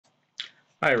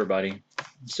Hi, everybody.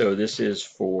 So this is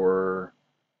for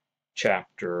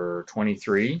chapter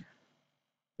 23,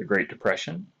 the Great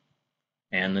Depression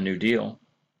and the New Deal.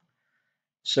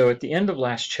 So at the end of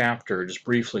last chapter, just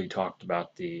briefly talked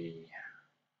about the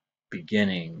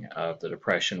beginning of the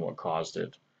Depression, what caused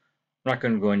it. I'm not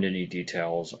going to go into any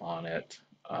details on it.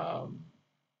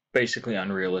 Basically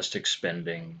unrealistic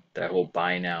spending, that whole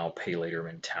buy now, pay later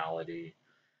mentality.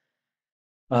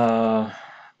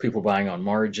 People buying on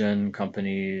margin,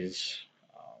 companies,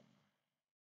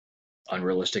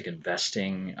 unrealistic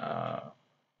investing.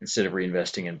 Instead of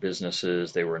reinvesting in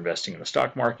businesses, they were investing in the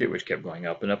stock market, which kept going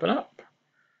up and up and up.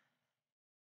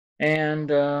 And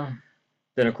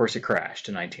then, of course, it crashed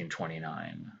in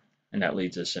 1929. And that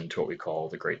leads us into what we call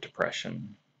the Great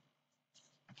Depression.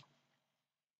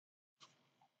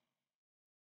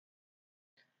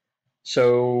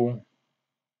 So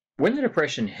when the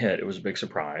Depression hit, it was a big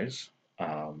surprise.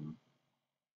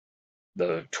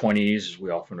 The 20s, we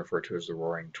often refer to as the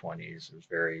Roaring 20s.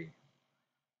 It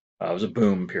was a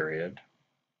boom period.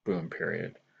 Boom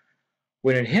period.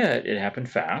 When it hit, it happened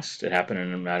fast. It happened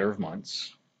in a matter of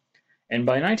months. And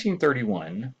by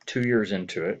 1931, 2 years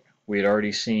into it, we had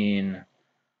already seen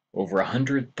over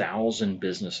 100,000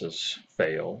 businesses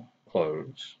fail,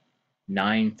 close,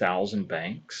 9,000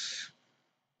 banks,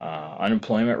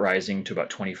 unemployment rising to about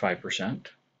 25%.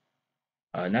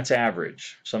 And that's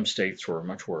average. Some states were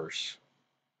much worse.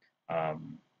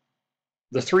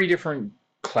 The three different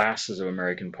classes of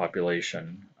American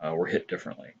population were hit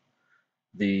differently.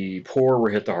 The poor were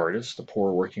hit the hardest. The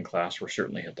poor working class were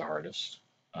certainly hit the hardest.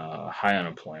 High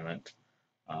unemployment.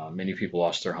 Many people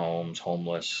lost their homes,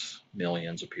 homeless,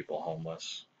 millions of people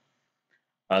homeless.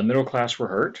 Middle class were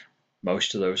hurt.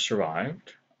 Most of those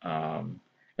survived. And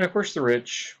of course, the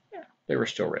rich, yeah, they were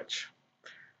still rich.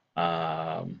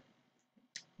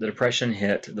 The Depression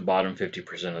hit the bottom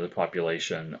 50% of the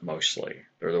population mostly.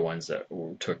 They're the ones that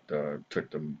took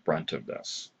the brunt of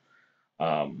this.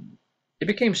 It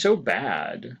became so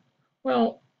bad.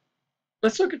 Well,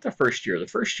 let's look at the first year. The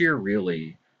first year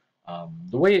really,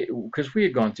 because we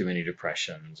had gone through many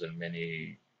depressions and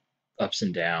many ups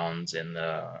and downs in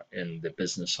the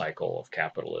business cycle of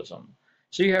capitalism.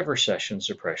 So you have recessions,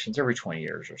 depressions every 20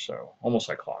 years or so, almost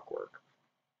like clockwork.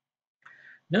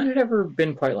 None had ever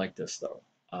been quite like this though.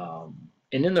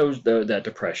 And in that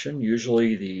depression,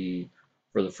 usually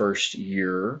for the first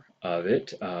year of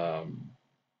it,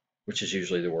 which is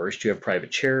usually the worst, you have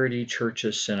private charity,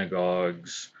 churches,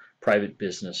 synagogues, private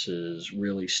businesses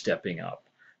really stepping up.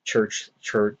 Churches,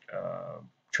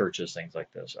 things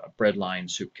like this, bread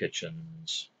lines, soup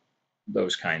kitchens,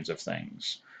 those kinds of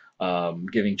things.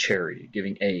 Giving charity,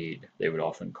 giving aid, they would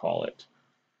often call it.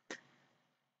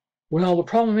 Well, the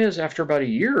problem is after about a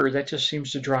year, that just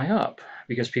seems to dry up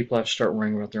because people have to start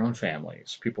worrying about their own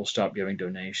families. People stop giving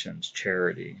donations,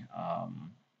 charity,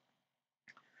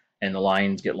 and the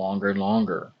lines get longer and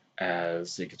longer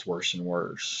as it gets worse and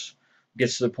worse. It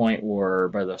gets to the point where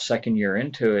by the second year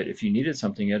into it, if you needed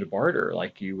something, you had to barter,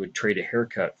 like you would trade a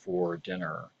haircut for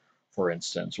dinner, for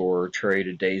instance, or trade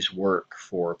a day's work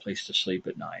for a place to sleep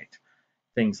at night.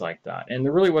 Things like that. And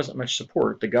there really wasn't much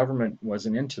support. The government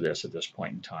wasn't into this at this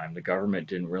point in time. The government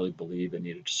didn't really believe it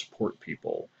needed to support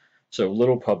people. So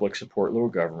little public support, little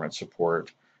government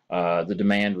support. The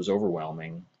demand was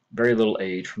overwhelming. Very little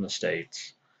aid from the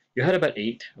states. You had about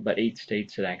eight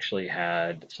states that actually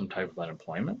had some type of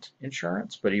unemployment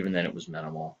insurance, but even then it was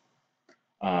minimal.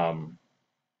 Um,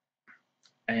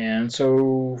 and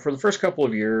so for the first couple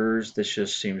of years, this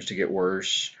just seems to get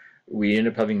worse. We end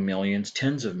up having millions,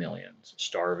 tens of millions,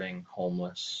 starving,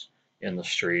 homeless, in the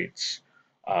streets.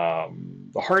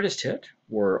 The hardest hit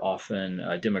were often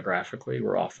demographically,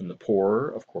 were often the poor,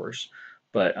 of course,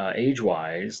 but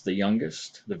age-wise, the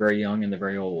youngest, the very young and the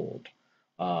very old.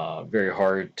 Very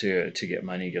hard to get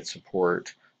money, get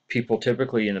support. People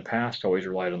typically in the past always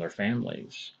relied on their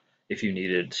families if you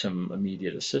needed some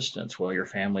immediate assistance. Well, your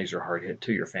families are hard hit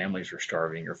too. Your families are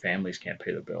starving. Your families can't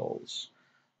pay the bills.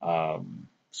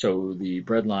 So the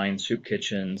breadline, soup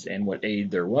kitchens, and what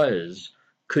aid there was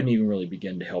couldn't even really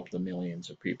begin to help the millions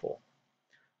of people.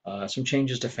 Some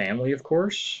changes to family, of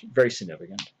course, very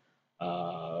significant.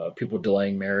 People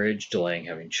delaying marriage, delaying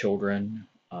having children.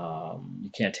 You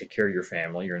can't take care of your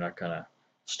family. You're not going to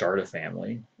start a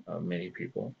family, many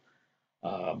people.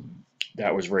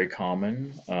 That was very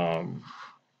common.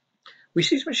 We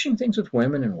see some interesting things with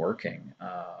women and working.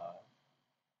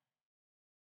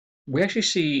 We actually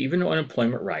see, even though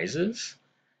unemployment rises,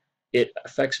 it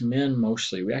affects men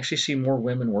mostly. We actually see more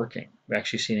women working. We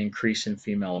actually see an increase in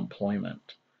female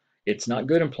employment. It's not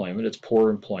good employment, it's poor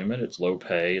employment, it's low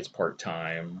pay, it's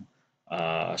part-time.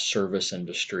 service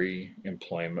industry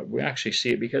employment. We actually see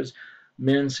it because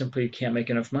men simply can't make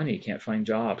enough money, can't find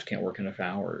jobs, can't work enough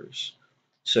hours.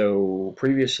 So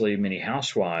previously, many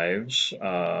housewives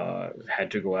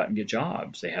had to go out and get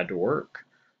jobs. They had to work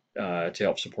to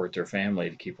help support their family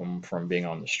to keep them from being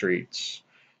on the streets.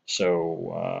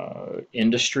 So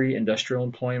industrial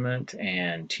employment,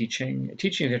 and teaching.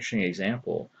 Teaching is an interesting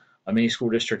example. Many school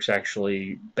districts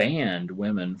actually banned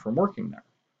women from working there.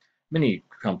 Many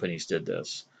companies did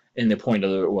this, and the point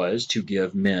of it was to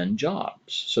give men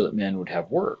jobs so that men would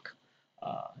have work.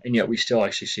 And yet we still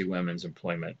actually see women's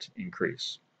employment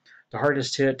increase. The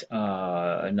hardest hit,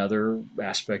 another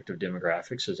aspect of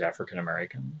demographics, is African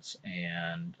Americans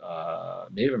and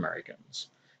Native Americans.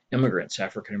 Immigrants,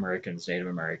 African Americans, Native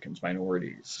Americans,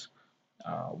 minorities,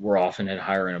 were often at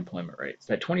higher unemployment rates.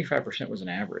 That 25% was an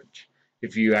average.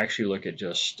 If you actually look at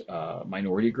just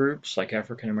minority groups, like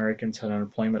African Americans had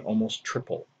unemployment almost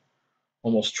triple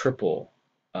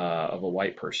of a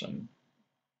white person.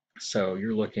 So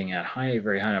you're looking at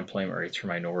very high unemployment rates for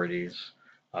minorities,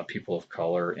 people of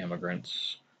color,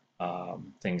 immigrants,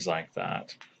 things like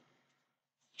that.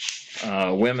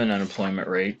 Women unemployment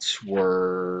rates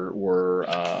were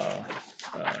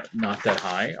not that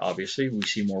high. Obviously, we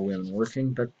see more women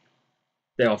working, but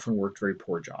they often worked very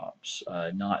poor jobs,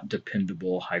 not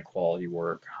dependable, high quality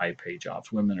work, high pay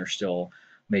jobs. Women are still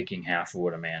making half of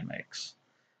what a man makes.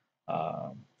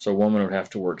 So a woman would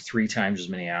have to work 3 times as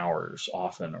many hours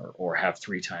often, or have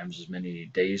 3 times as many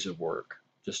days of work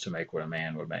just to make what a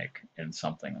man would make in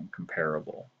something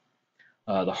comparable.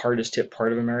 The hardest hit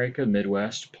part of America,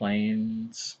 Midwest,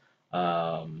 Plains,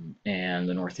 and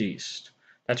the Northeast.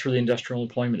 That's where the industrial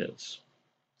employment is.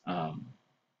 Um,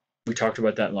 we talked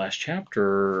about that in the last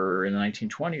chapter. In the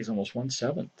 1920s, almost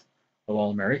 1/7 of all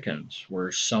Americans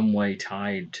were some way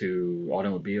tied to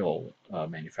automobile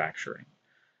manufacturing,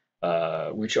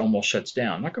 which almost shuts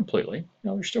down. Not completely.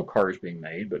 There's still cars being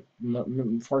made, but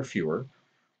far fewer.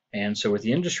 And so with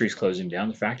the industries closing down,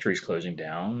 the factories closing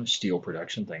down, steel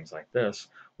production, things like this,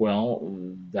 well,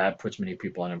 that puts many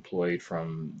people unemployed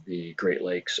from the Great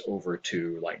Lakes over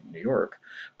to like New York.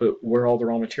 But where all the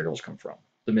raw materials come from,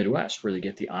 the Midwest, where they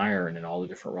get the iron and all the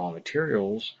different raw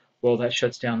materials, well, that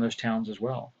shuts down those towns as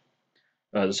well.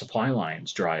 The supply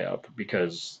lines dry up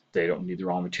because they don't need the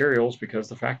raw materials because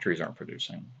the factories aren't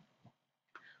producing.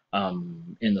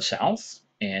 In the South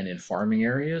and in farming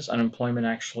areas, unemployment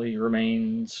actually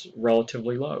remains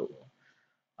relatively low.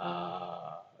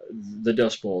 Uh, the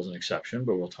Dust Bowl is an exception,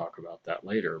 but we'll talk about that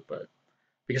later. But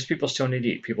because people still need to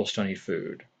eat, people still need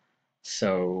food.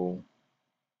 So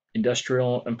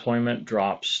industrial employment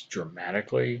drops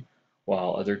dramatically,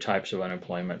 while other types of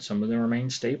unemployment, some of them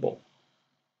remain stable.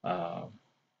 Uh,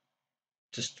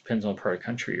 just depends on the part of the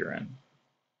country you're in.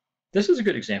 This is a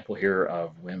good example here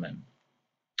of women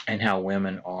and how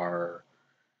women are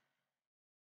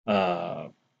uh,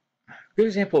 good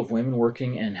example of women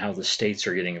working and how the states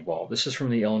are getting involved. This is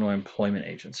from the Illinois Employment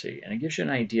Agency, and it gives you an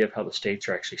idea of how the states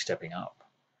are actually stepping up.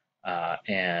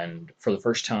 And for the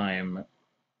first time,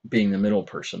 being the middle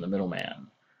person, the middleman.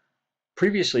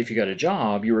 Previously, if you got a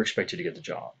job, you were expected to get the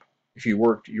job. If you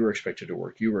worked, you were expected to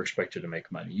work. You were expected to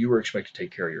make money. You were expected to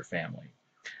take care of your family.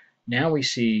 Now we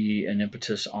see an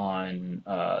impetus on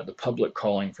the public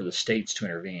calling for the states to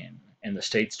intervene and the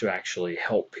states to actually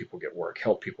help people get work,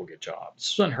 help people get jobs.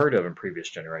 This was unheard of in previous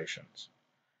generations.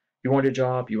 You wanted a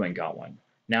job, you ain't got one.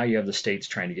 Now you have the states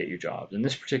trying to get you jobs. And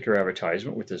this particular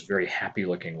advertisement with this very happy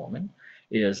looking woman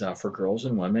is for girls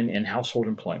and women in household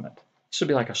employment. This would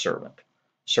be like a servant.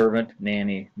 Servant,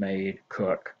 nanny, maid,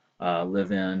 cook,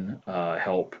 live in,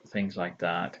 help, things like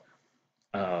that.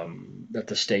 That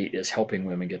the state is helping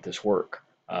women get this work.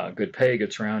 Good pay,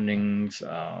 good surroundings,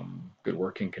 good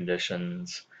working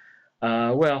conditions.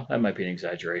 Well, that might be an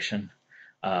exaggeration,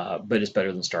 but it's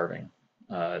better than starving.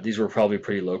 These were probably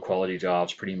pretty low quality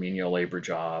jobs, pretty menial labor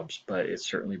jobs, but it's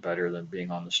certainly better than being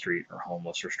on the street or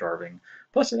homeless or starving.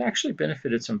 Plus, it actually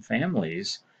benefited some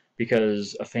families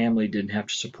because a family didn't have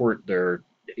to support their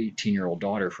 18-year-old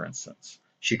daughter, for instance.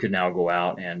 She could now go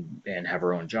out and have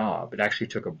her own job. It actually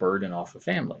took a burden off of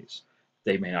families.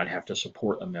 They may not have to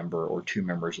support a member or 2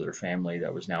 members of their family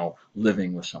that was now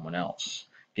living with someone else,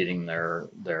 getting their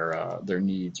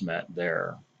needs met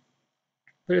there.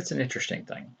 But it's an interesting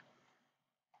thing.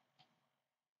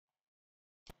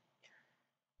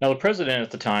 Now, the president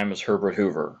at the time was Herbert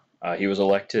Hoover. He was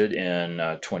elected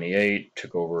in 28,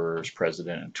 took over as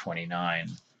president in 29.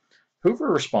 Hoover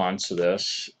responds to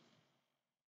this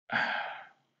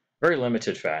very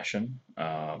limited fashion,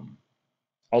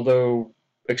 although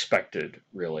expected,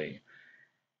 really.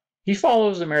 He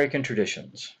follows American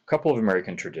traditions, a couple of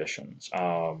American traditions.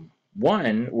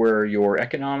 One, where your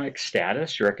economic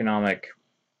status, your economic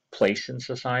place in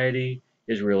society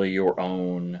is really your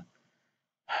own,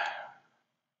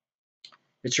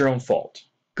 it's your own fault,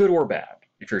 good or bad.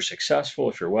 If you're successful,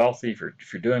 if you're wealthy, if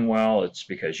you're doing well, it's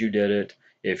because you did it.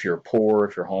 If you're poor,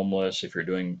 if you're homeless, if you're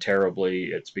doing terribly,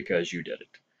 it's because you did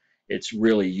it. It's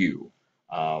really you.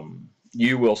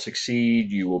 You will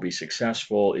succeed, you will be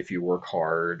successful if you work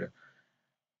hard,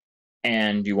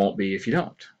 and you won't be if you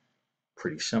don't.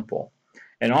 Pretty simple.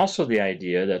 And also the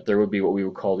idea that there would be what we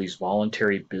would call these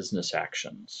voluntary business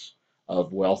actions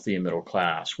of wealthy and middle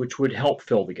class, which would help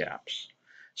fill the gaps.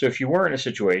 So if you were in a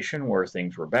situation where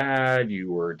things were bad,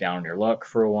 you were down on your luck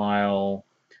for a while,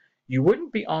 you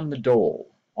wouldn't be on the dole.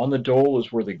 On the dole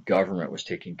is where the government was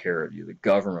taking care of you. The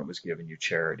government was giving you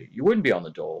charity. You wouldn't be on the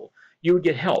dole. You would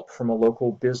get help from a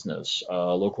local business,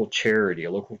 a local charity,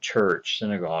 a local church,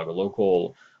 synagogue, a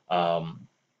local um,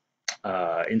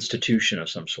 institution of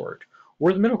some sort,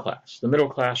 or the middle class. The middle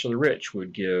class or the rich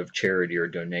would give charity or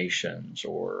donations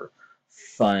or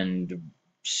fund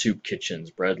soup kitchens,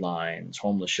 bread lines,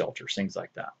 homeless shelters, things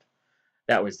like that.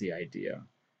 That was the idea.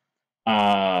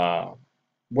 Uh,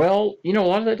 well, a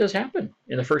lot of that does happen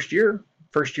in the first year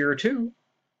or two.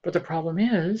 But the problem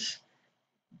is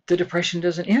the depression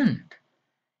doesn't end.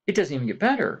 It doesn't even get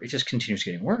better. It just continues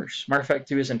getting worse. Matter of fact,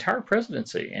 through his entire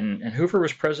presidency, and Hoover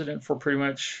was president for pretty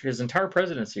much his entire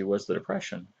presidency was the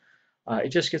Depression. It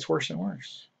just gets worse and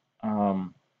worse.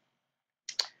 Um,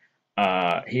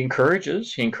 he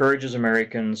encourages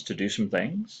Americans to do some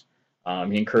things.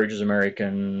 He encourages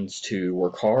Americans to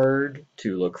work hard,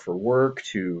 to look for work,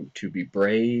 to be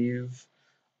brave,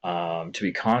 to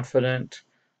be confident.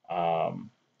 Um,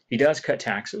 he does cut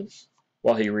taxes.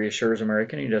 While he reassures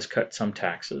Americans, he does cut some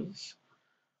taxes.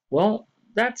 Well,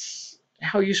 that's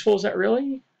how useful is that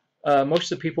really?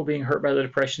 Most of the people being hurt by the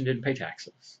Depression didn't pay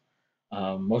taxes.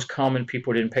 Most common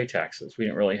people didn't pay taxes. We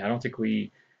didn't really. I don't think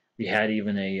we had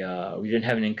even a. We didn't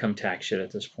have an income tax yet at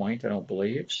this point. I don't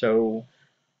believe so.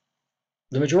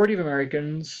 The majority of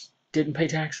Americans didn't pay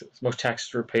taxes. Most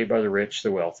taxes were paid by the rich,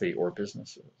 the wealthy, or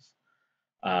businesses.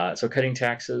 So cutting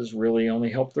taxes really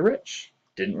only helped the rich.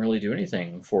 Didn't really do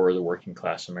anything for the working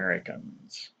class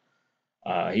Americans.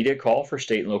 He did call for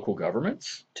state and local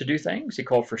governments to do things. He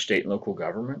called for state and local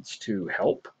governments to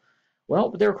help. Well,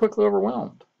 but they were quickly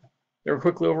overwhelmed. They were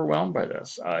quickly overwhelmed by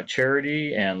this.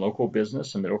 Charity and local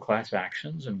business and middle class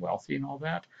actions and wealthy and all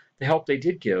that, the help they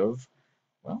did give,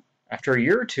 well, after a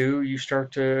year or two, you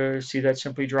start to see that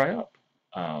simply dry up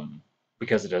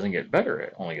because it doesn't get better,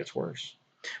 it only gets worse.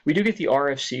 We do get the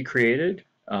RFC created,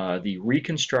 the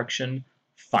Reconstruction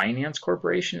Finance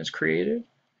Corporation is created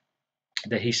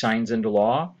that he signs into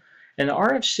law. And the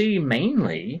RFC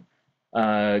mainly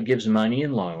gives money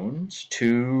and loans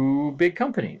to big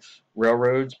companies,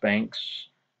 railroads, banks,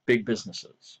 big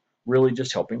businesses, really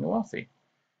just helping the wealthy.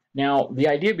 Now, the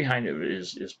idea behind it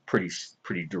is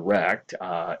pretty direct.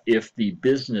 If the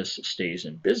business stays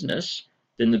in business,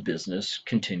 then the business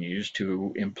continues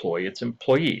to employ its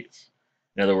employees.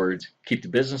 In other words, keep the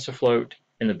business afloat,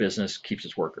 and the business keeps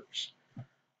its workers,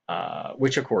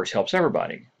 which of course helps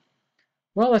everybody.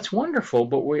 Well, that's wonderful,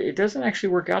 but it doesn't actually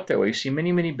work out that way. You see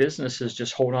many businesses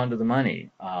just hold on to the money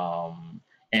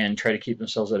and try to keep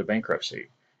themselves out of bankruptcy,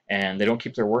 and they don't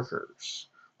keep their workers.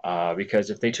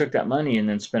 Because if they took that money and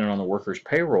then spent it on the workers'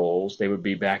 payrolls, they would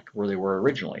be back where they were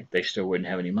originally. They still wouldn't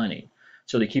have any money.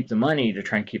 So they keep the money to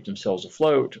try and keep themselves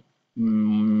afloat,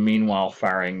 meanwhile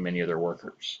firing many of their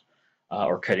workers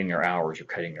or cutting their hours or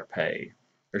cutting their pay.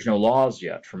 There's no laws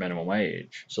yet for minimum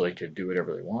wage, so they could do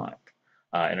whatever they want.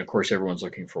 And of course, everyone's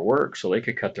looking for work, so they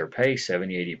could cut their pay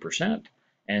 70, 80%,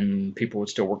 and people would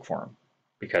still work for them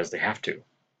because they have to.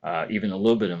 Even a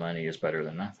little bit of money is better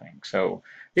than nothing. So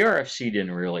the RFC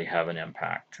didn't really have an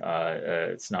impact.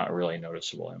 It's not really a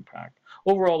noticeable impact.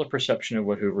 Overall, the perception of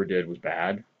what Hoover did was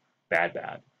bad,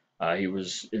 bad. He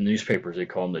was, in the newspapers, they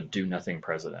call him the do-nothing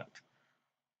president.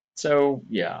 So,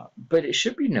 yeah, but it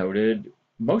should be noted,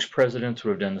 most presidents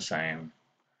would have done the same.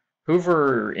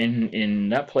 Hoover, in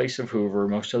that place of Hoover,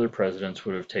 most other presidents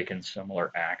would have taken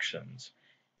similar actions.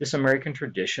 This American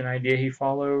tradition idea he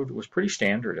followed was pretty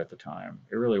standard at the time.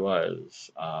 It really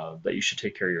was, that you should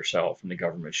take care of yourself and the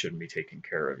government shouldn't be taking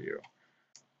care of you.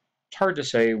 It's hard to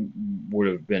say would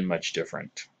have been much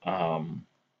different in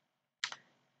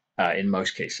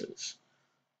most cases,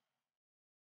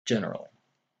 generally.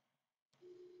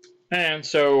 And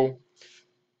so,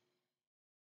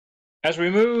 as we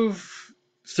move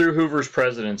through Hoover's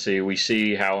presidency, we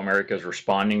see how America is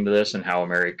responding to this and how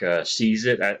America sees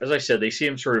it. As I said, they see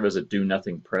him sort of as a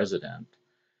do-nothing president.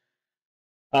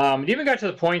 It even got to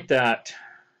the point that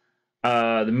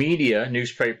The media,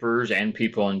 newspapers, and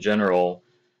people in general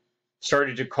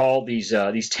started to call these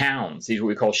towns, these what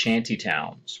we call shanty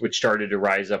towns, which started to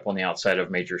rise up on the outside of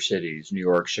major cities, New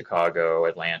York, Chicago,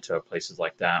 Atlanta, places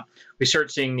like that. We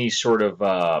start seeing these sort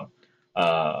of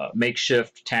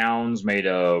makeshift towns made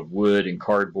of wood and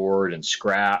cardboard and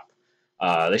scrap.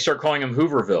 They start calling them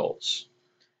Hoovervilles.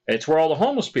 It's where all the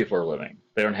homeless people are living.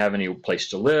 They don't have any place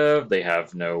to live. They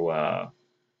have no,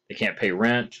 they can't pay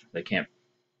rent. They can't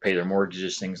pay their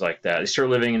mortgages, things like that. They start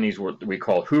living in these what we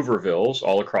call Hoovervilles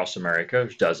all across America.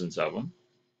 There's dozens of them.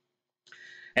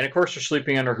 And of course, they're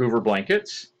sleeping under Hoover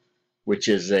blankets, which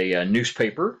is a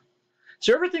newspaper.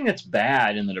 So everything that's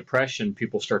bad in the Depression,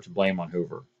 people start to blame on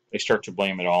Hoover. They start to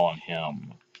blame it all on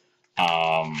him.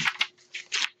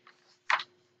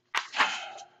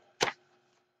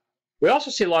 We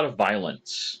also see a lot of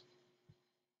violence.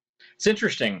 It's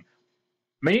interesting.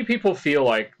 Many people feel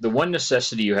like the one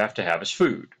necessity you have to have is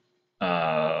food.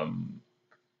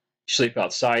 Sleep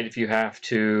outside if you have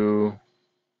to,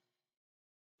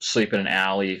 sleep in an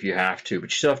alley if you have to, but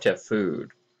you still have to have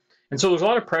food. And so there's a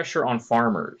lot of pressure on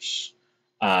farmers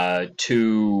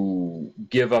to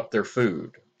give up their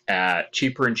food at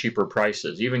cheaper and cheaper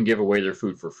prices, even give away their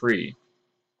food for free.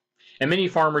 And many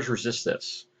farmers resist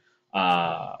this.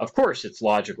 Of course, it's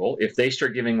logical. If they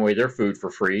start giving away their food for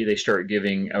free, they start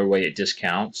giving away at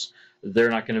discounts, they're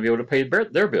not going to be able to pay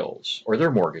their bills or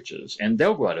their mortgages, and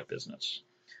they'll go out of business.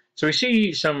 So we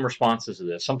see some responses to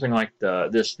this, something like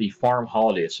the Farm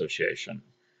Holiday Association.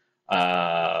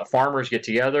 Farmers get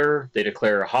together, they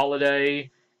declare a holiday,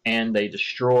 and they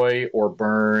destroy or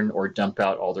burn or dump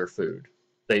out all their food.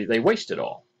 They waste it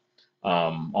all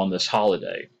on this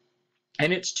holiday.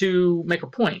 And it's to make a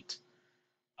point.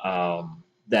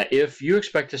 That if you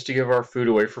expect us to give our food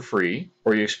away for free,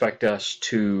 or you expect us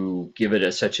to give it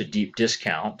at such a deep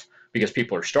discount because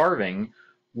people are starving,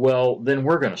 well, then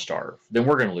we're going to starve. Then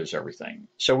we're going to lose everything.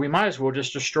 So we might as well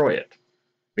just destroy it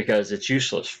because it's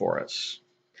useless for us.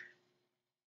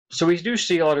 So we do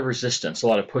see a lot of resistance, a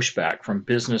lot of pushback from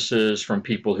businesses, from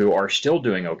people who are still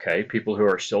doing okay, people who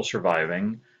are still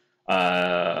surviving,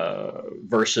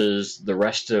 versus the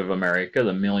rest of America,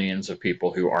 the millions of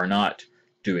people who are not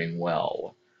doing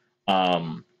well.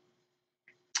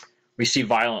 We see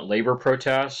violent labor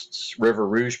protests. River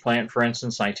Rouge plant, for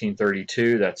instance,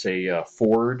 1932. That's a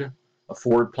Ford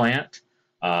plant,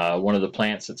 one of the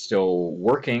plants that's still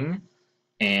working,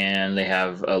 and they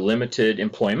have a limited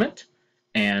employment.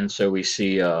 And so we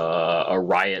see a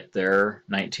riot there,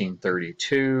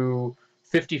 1932.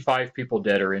 55 people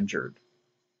dead or injured.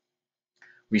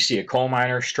 We see a coal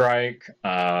miner strike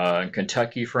in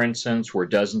Kentucky, for instance, where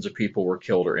dozens of people were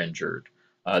killed or injured.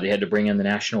 They had to bring in the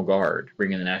National Guard,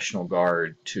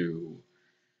 to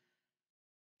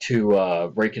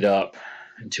break it up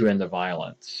and to end the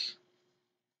violence.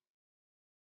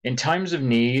 In times of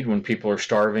need, when people are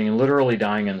starving and literally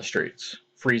dying in the streets,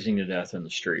 freezing to death in the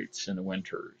streets in the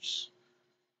winters,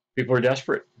 people are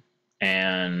desperate.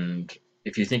 And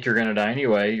if you think you're going to die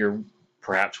anyway, you're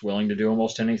perhaps willing to do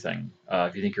almost anything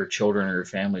if you think your children or your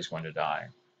family is going to die.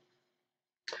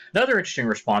 Another interesting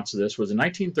response to this was in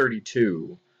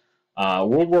 1932,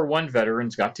 World War I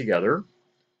veterans got together.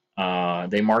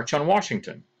 They march on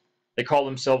Washington. They call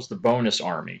themselves the Bonus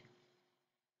Army.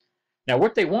 Now,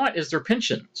 what they want is their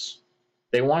pensions.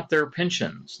 They want their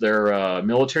pensions, their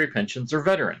military pensions. They're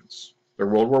veterans. They're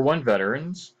World War I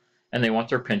veterans, and they want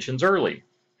their pensions early.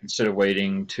 Instead of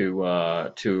waiting to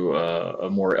a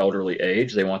more elderly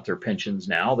age, they want their pensions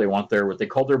now. They want what they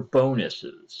call their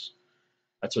bonuses.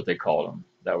 That's what they called them.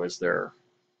 That was their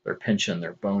pension,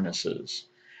 their bonuses.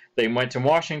 They went to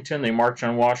Washington. They marched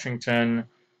on Washington.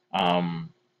 The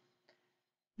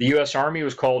U.S. Army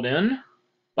was called in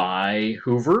by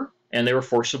Hoover, and they were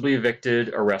forcibly evicted,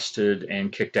 arrested,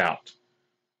 and kicked out.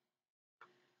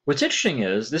 What's interesting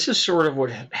is this is sort of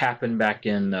what happened back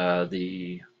in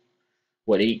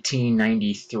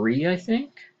 1893, I think,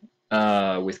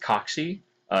 with Coxey,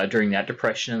 during that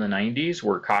depression in the 90s,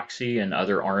 where Coxey and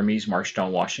other armies marched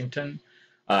on Washington,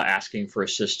 asking for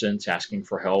assistance, asking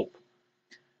for help.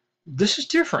 This is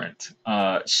different.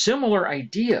 Similar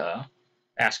idea,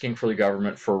 asking for the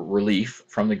government for relief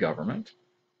from the government.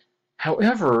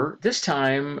 However, this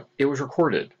time it was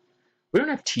recorded. We don't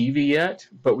have TV yet,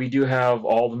 but we do have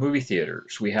all the movie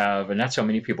theaters. We have, and that's how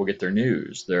many people get their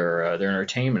news. Their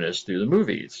entertainment is through the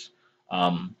movies.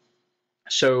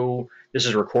 So this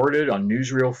is recorded on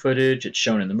newsreel footage. It's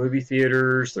shown in the movie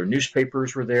theaters. Their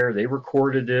newspapers were there. They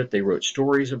recorded it. They wrote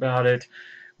stories about it.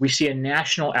 We see a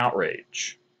national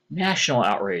outrage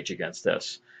against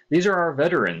this. These are our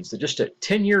veterans that just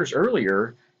 10 years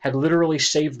earlier had literally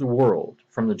saved the world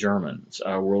from the Germans,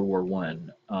 World War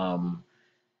One,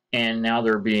 and now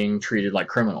they're being treated like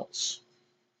criminals.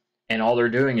 And all they're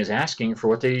doing is asking for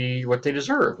what they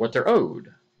deserve, what they're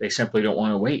owed. They simply don't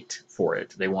want to wait for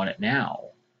it. They want it now.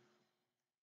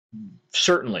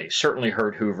 Certainly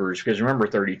hurt Hoover's, because remember,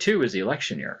 32 is the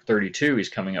election year. 32, he's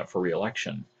coming up for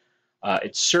re-election.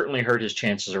 It certainly hurt his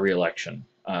chances of re-election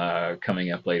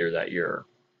coming up later that year.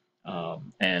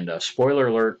 And spoiler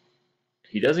alert,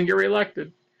 he doesn't get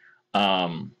reelected.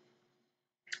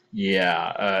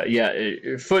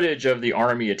 Footage of the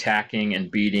army attacking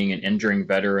and beating and injuring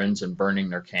veterans and burning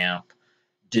their camp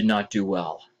did not do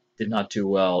well. Did not do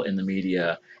well in the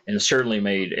media, and it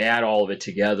certainly add all of it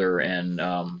together, and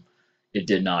it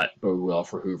did not bode well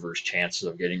for Hoover's chances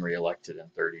of getting reelected in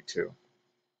 32.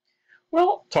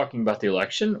 Well, talking about the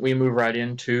election, we move right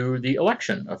into the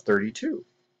election of 32.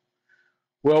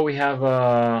 Well, we have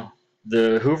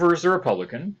the Hoover's the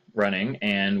Republican running,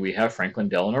 and we have Franklin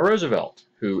Delano Roosevelt,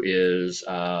 who is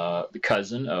the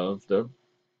cousin of the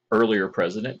earlier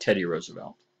president, Teddy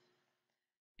Roosevelt.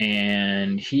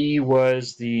 And he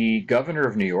was the governor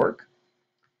of New York.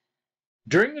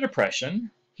 During the Depression,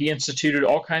 he instituted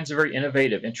all kinds of very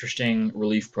innovative, interesting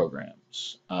relief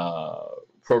programs.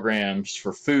 Programs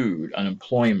for food,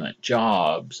 unemployment,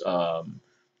 jobs, all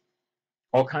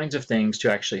kinds of things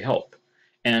to actually help.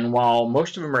 And while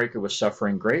most of America was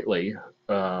suffering greatly,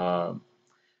 FDR,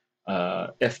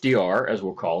 as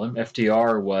we'll call him,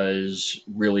 FDR was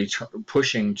really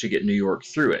pushing to get New York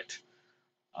through it,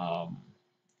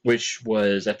 which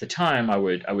was at the time, I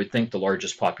would think the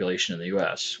largest population in the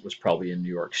U.S. was probably in New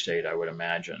York State, I would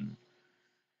imagine.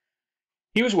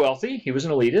 He was wealthy. He was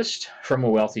an elitist from a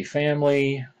wealthy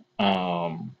family.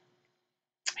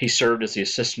 He served as the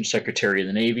Assistant Secretary of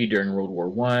the Navy during World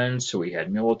War I, so he had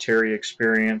military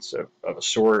experience of a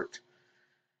sort.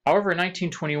 However, in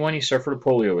 1921, he suffered a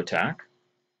polio attack,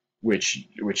 which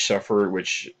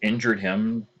injured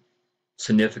him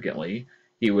significantly.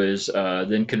 He was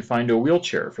then confined to a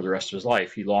wheelchair for the rest of his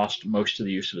life. He lost most of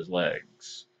the use of his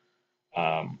legs.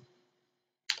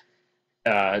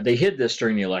 They hid this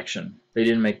during the election. They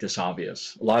didn't make this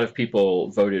obvious. A lot of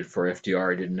people voted for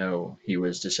FDR, didn't know he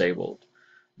was disabled.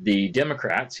 The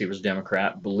Democrats, he was a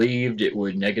Democrat, believed it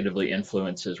would negatively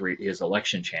influence his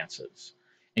election chances.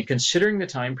 And considering the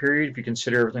time period, if you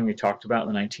consider everything we talked about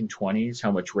in the 1920s,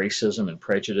 how much racism and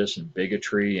prejudice and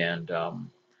bigotry and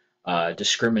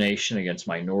discrimination against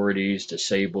minorities,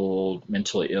 disabled,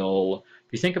 mentally ill,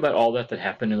 if you think about all that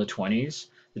happened in the 20s,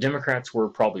 the Democrats were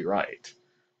probably right.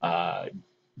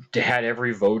 Had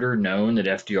every voter known that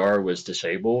FDR was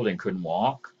disabled and couldn't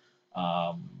walk,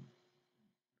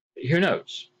 who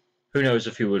knows? Who knows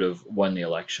if he would have won the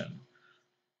election?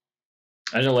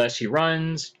 And unless he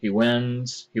runs, he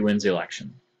wins the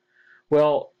election.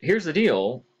 Well, here's the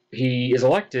deal. He is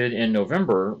elected in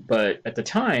November, but at the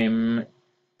time,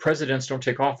 presidents don't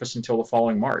take office until the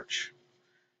following March.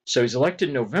 So he's elected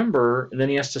in November, and then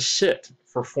he has to sit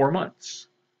for 4 months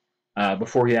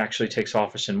before he actually takes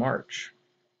office in March.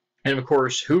 And of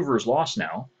course, Hoover's lost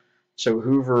now. So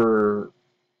Hoover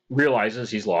realizes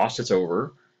he's lost, it's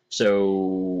over.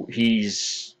 So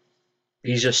he's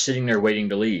just sitting there waiting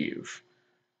to leave.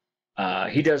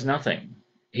 He does nothing.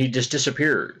 He just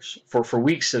disappears for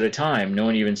weeks at a time. No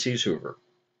one even sees Hoover.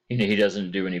 He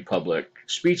doesn't do any public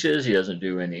speeches. He doesn't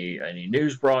do any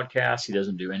news broadcasts. He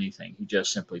doesn't do anything. He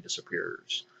just simply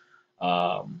disappears.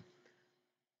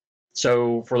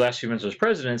 So for the last few months of his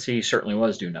presidency, he certainly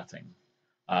was do nothing.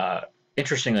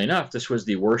 Interestingly enough, this was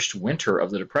the worst winter of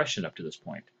the Depression up to this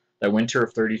point. That winter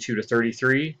of 32 to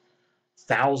 33,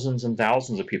 thousands and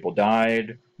thousands of people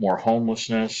died, more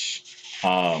homelessness.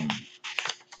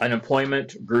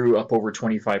 Unemployment grew up over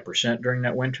 25% during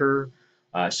that winter.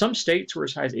 Some states were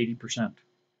as high as 80%.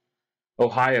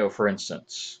 Ohio, for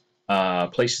instance,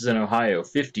 places in Ohio,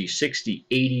 50, 60,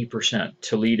 80%.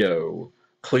 Toledo,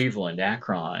 Cleveland,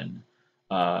 Akron,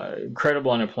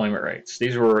 incredible unemployment rates.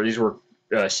 These were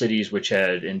cities which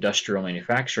had industrial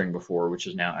manufacturing before, which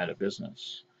is now out of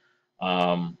business.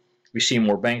 We see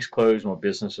more banks close, more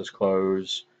businesses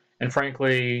close, and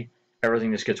frankly,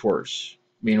 everything just gets worse.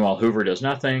 Meanwhile, Hoover does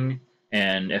nothing,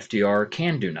 and FDR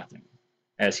can do nothing,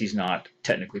 as he's not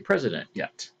technically president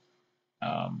yet.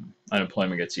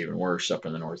 Unemployment gets even worse up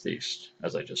in the Northeast,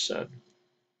 as I just said.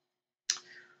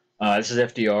 This is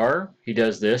FDR. He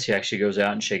does this. He actually goes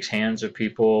out and shakes hands with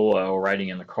people riding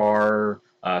in the car,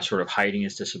 sort of hiding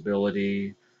his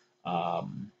disability.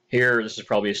 Here, this is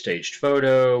probably a staged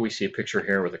photo. We see a picture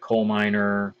here with a coal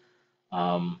miner.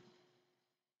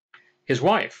 His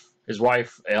wife,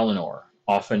 Eleanor,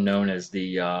 often known as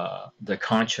the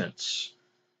conscience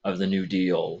of the New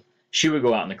Deal, she would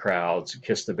go out in the crowds,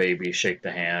 kiss the baby, shake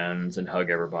the hands, and hug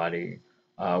everybody,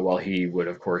 while he would,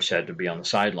 of course, had to be on the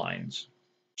sidelines,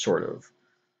 sort of.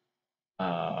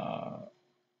 Uh,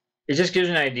 it just gives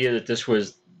you an idea that this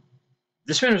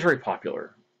man was very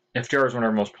popular. FDR was one of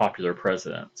our most popular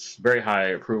presidents. Very high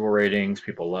approval ratings.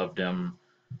 People loved him.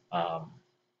 Um,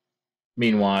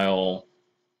 Meanwhile,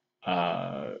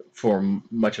 for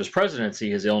much of his presidency,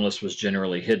 his illness was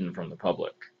generally hidden from the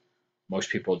public. Most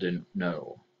people didn't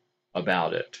know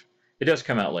about it. It does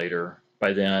come out later.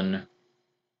 By then,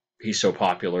 he's so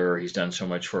popular, he's done so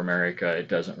much for America, it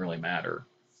doesn't really matter.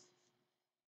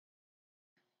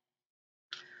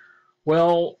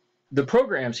 Well, the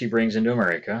programs he brings into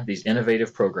America, these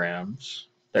innovative programs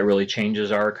that really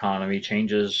changes our economy,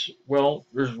 changes, well,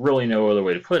 there's really no other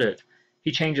way to put it.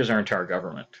 He changes our entire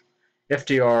government.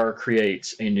 FDR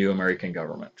creates a new American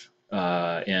government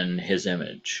in his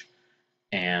image,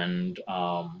 and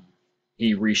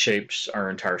he reshapes our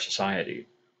entire society.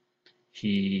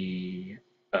 He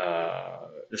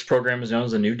this program is known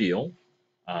as the New Deal,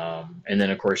 and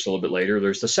then of course a little bit later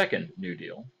there's the second New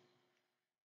Deal.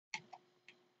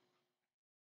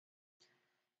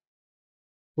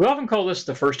 We often call this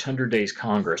the first 100 Days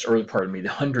Congress, or pardon me, the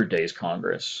 100 Days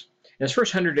Congress. In his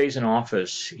first 100 days in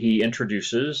office, he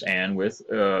introduces, and with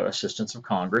assistance of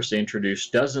Congress, they introduce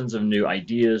dozens of new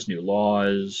ideas, new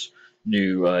laws,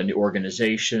 new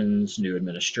organizations, new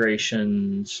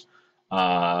administrations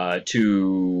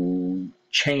to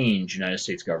change United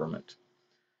States government,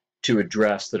 to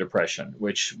address the Depression,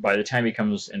 which by the time he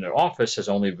comes into office has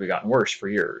only gotten worse for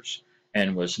years,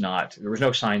 and there was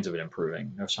no signs of it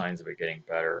improving, no signs of it getting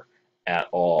better at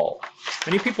all.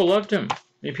 Many people loved him.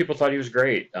 Many people thought he was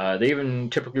great. They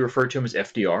even typically referred to him as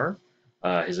FDR,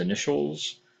 his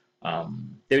initials.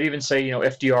 They would even say,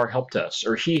 FDR helped us,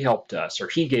 or he helped us, or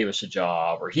he gave us a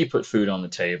job, or he put food on the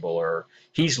table, or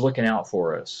he's looking out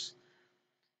for us.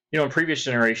 In previous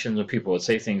generations, when people would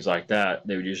say things like that,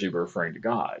 they would usually be referring to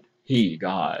God.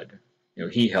 God.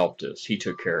 He helped us. He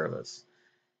took care of us.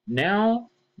 Now,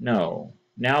 no.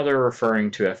 Now they're referring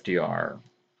to FDR.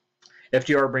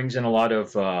 FDR brings in a lot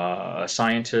of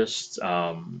scientists,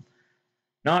 not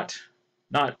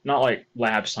like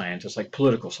lab scientists, like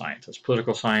political scientists.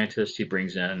 Political scientists. He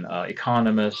brings in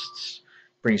economists,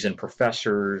 brings in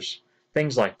professors,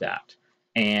 things like that.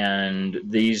 And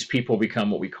these people become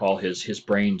what we call his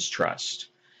brains trust.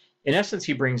 In essence,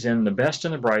 he brings in the best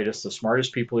and the brightest, the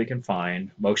smartest people he can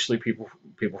find, mostly people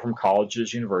from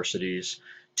colleges, universities,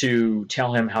 to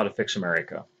tell him how to fix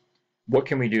America. What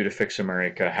can we do to fix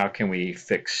America? How can we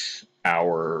fix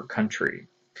our country?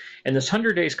 And this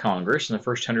 100 Days Congress, in the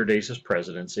first 100 days of his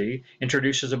presidency,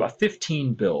 introduces about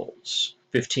 15 bills,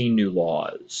 15 new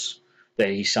laws that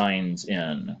he signs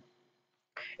in.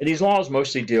 And these laws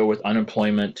mostly deal with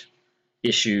unemployment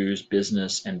issues,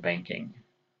 business, and banking.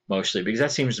 Mostly, because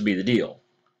that seems to be the deal.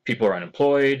 People are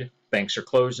unemployed, banks are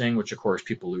closing, which of course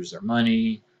people lose their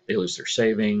money, they lose their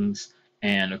savings,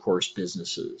 and of course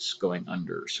businesses going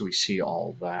under. So we see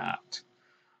all that.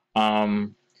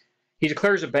 He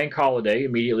declares a bank holiday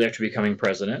immediately after becoming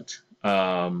president.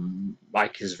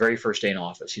 Like his very first day in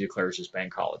office, he declares his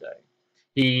bank holiday.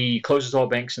 He closes all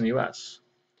banks in the U.S.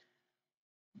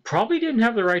 Probably didn't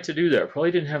have the right to do that.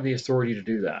 Probably didn't have the authority to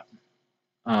do that.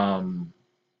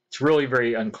 It's really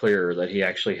very unclear that he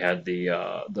actually had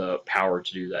the power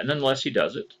to do that. And nonetheless, he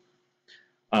does it.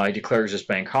 He declares this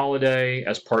bank holiday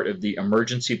as part of the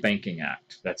Emergency Banking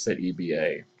Act. That's that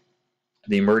EBA.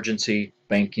 The Emergency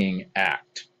Banking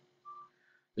Act.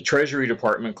 The Treasury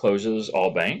Department closes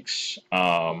all banks.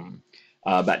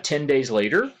 About 10 days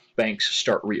later, banks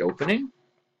start reopening.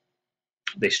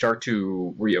 They start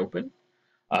to reopen.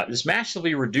 This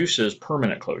massively reduces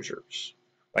permanent closures.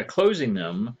 By closing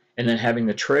them, and then having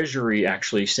the Treasury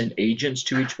actually send agents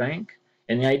to each bank.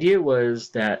 And the idea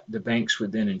was that the banks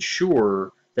would then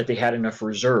ensure that they had enough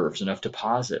reserves, enough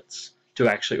deposits to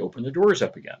actually open the doors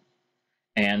up again.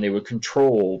 And they would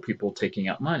control people taking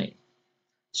out money.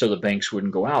 So the banks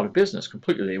wouldn't go out of business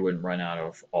completely. They wouldn't run out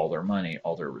of all their money,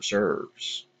 all their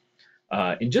reserves.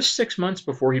 In just 6 months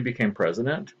before he became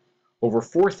president, over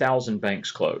 4,000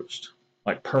 banks closed,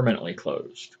 like permanently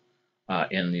closed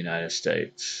in the United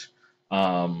States.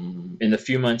 In the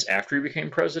few months after he became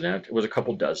president, it was a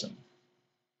couple dozen.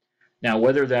 Now,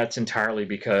 whether that's entirely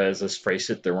because, let's face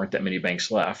it, there weren't that many banks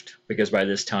left, because by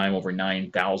this time over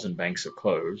 9,000 banks have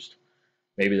closed.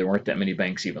 Maybe there weren't that many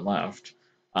banks even left.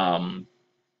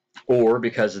 Or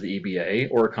because of the EBA,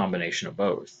 or a combination of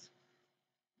both.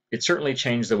 It certainly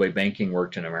changed the way banking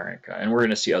worked in America, and we're going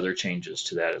to see other changes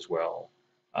to that as well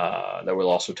that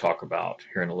we'll also talk about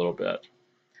here in a little bit.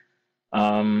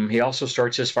 He also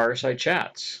starts his fireside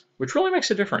chats, which really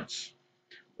makes a difference.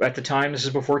 At the time, this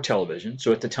is before television,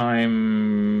 so at the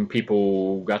time,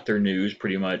 people got their news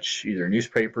pretty much either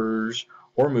newspapers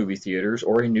or movie theaters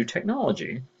or a new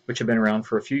technology, which had been around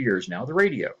for a few years now, the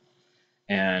radio.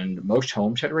 And most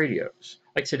homes had radios.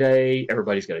 Like today,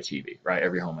 everybody's got a TV, right?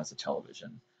 Every home has a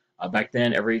television. Back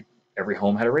then, every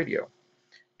home had a radio,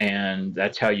 and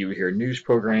that's how you would hear news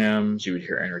programs, you would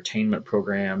hear entertainment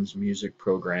programs, music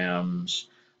programs,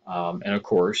 and of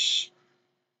course,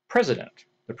 president.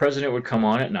 The president would come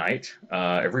on at night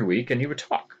every week, and he would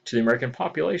talk to the American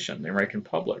population, the American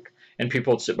public, and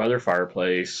people would sit by their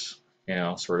fireplace,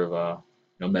 sort of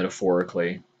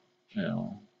metaphorically, you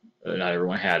know, not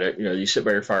everyone had it. You sit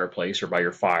by your fireplace or by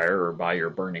your fire or by your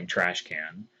burning trash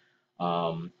can,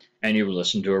 and you would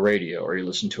listen to a radio or you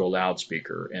listen to a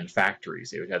loudspeaker. In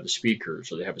factories, they would have the speakers,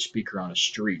 or they have a speaker on a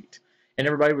street, and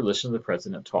everybody would listen to the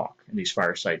president talk in these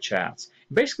fireside chats.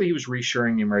 Basically, he was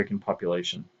reassuring the American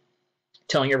population,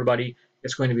 telling everybody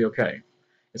it's going to be okay.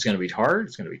 It's going to be hard.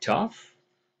 It's going to be tough,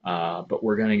 but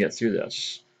we're going to get through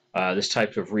this. This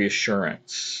type of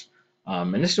reassurance.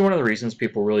 And this is one of the reasons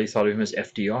people really thought of him as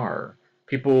FDR.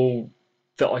 People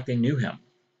felt like they knew him.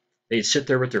 They'd sit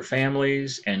there with their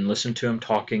families and listen to him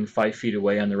talking 5 feet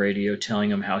away on the radio, telling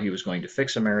them how he was going to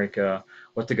fix America,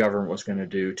 what the government was going to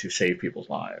do to save people's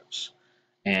lives.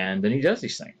 And then he does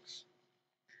these things.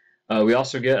 We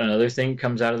also get another thing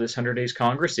comes out of this 100 Days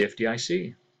Congress, the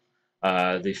FDIC,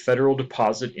 the Federal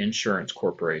Deposit Insurance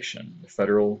Corporation,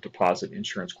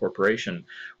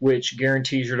 which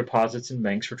guarantees your deposits in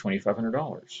banks for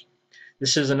 $2,500.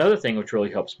 This is another thing which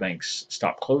really helps banks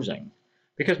stop closing,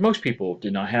 because most people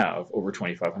did not have over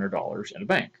 $2,500 in a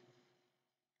bank.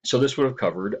 So this would have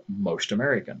covered most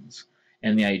Americans.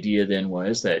 And the idea then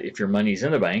was that if your money's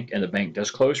in the bank and the bank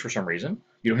does close for some reason,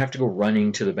 you don't have to go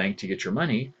running to the bank to get your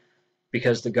money,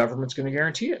 because the government's going to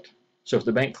guarantee it. So if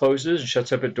the bank closes and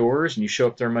shuts up its doors and you show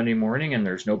up there Monday morning and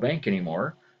there's no bank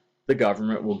anymore, the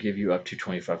government will give you up to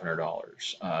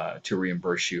 $2,500 to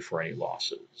reimburse you for any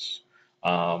losses.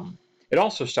 It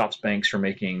also stops banks from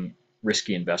making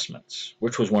risky investments,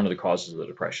 which was one of the causes of the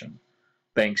Depression.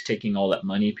 Banks taking all that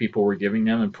money people were giving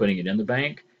them and putting it in the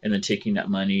bank, and then taking that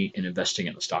money and investing it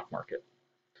in the stock market.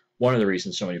 One of the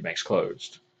reasons so many banks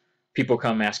closed. People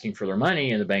come asking for their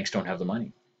money and the banks don't have the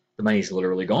money. The money's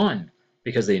literally gone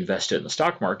because they invested in the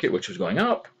stock market, which was going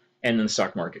up, and then the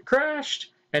stock market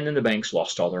crashed, and then the banks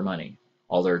lost all their money,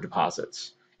 all their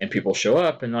deposits. And people show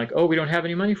up and like, oh, we don't have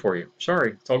any money for you.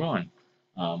 Sorry, it's all gone.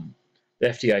 The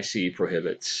FDIC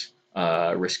prohibits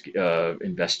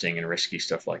investing in risky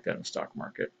stuff like that in the stock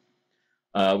market.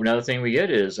 Another thing we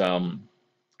get is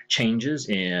changes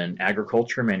in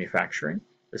agriculture and manufacturing.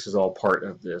 This is all part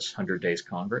of this 100 Days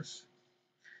Congress.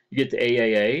 You get the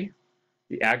AAA,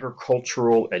 the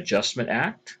Agricultural Adjustment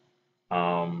Act.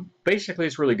 Basically,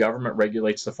 it's where the government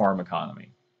regulates the farm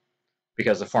economy,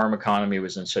 because the farm economy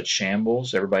was in such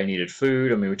shambles. Everybody needed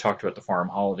food. I mean, we talked about the Farm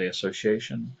Holiday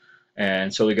Association.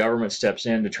 And so the government steps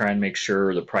in to try and make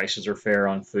sure the prices are fair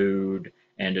on food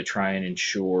and to try and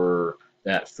ensure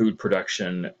that food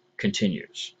production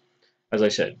continues. As I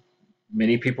said,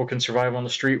 many people can survive on the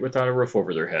street without a roof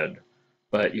over their head,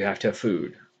 but you have to have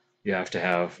food. You have to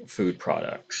have food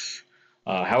products.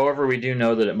 However, we do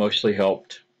know that it mostly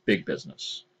helped big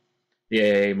business. The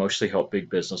AAA mostly helped big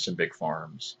business and big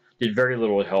farms. Did very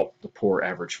little to help the poor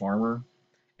average farmer,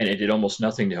 and it did almost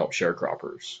nothing to help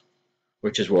sharecroppers,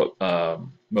 which is what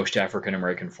most African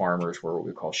American farmers were what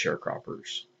we call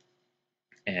sharecroppers,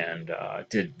 and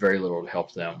did very little to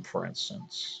help them, for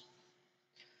instance.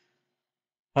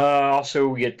 Also,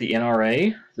 we get the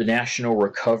NRA, the National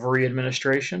Recovery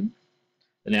Administration.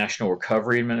 The National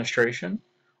Recovery Administration.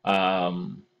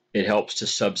 It helps to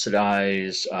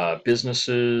subsidize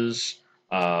businesses.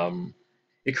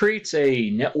 It creates a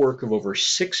network of over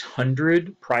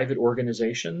 600 private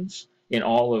organizations in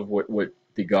all of what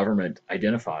the government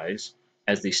identifies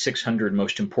as the 600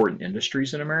 most important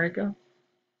industries in America.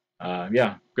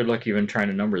 Yeah, good luck even trying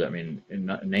to number that. I mean,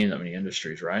 name that many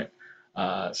industries, right?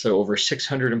 So over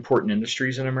 600 important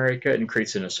industries in America, and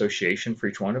creates an association for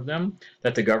each one of them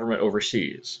that the government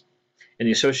oversees. And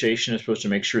the association is supposed to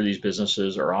make sure these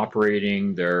businesses are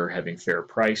operating, they're having fair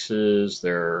prices,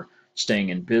 they're staying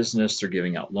in business, they're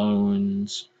giving out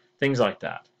loans, things like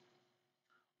that.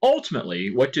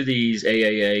 Ultimately, what do these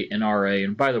AAA, NRA,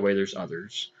 and by the way, there's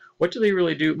others, what do they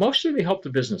really do? Mostly they help the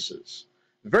businesses.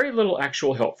 Very little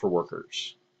actual help for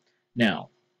workers. Now,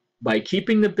 by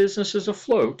keeping the businesses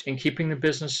afloat and keeping the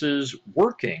businesses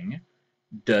working,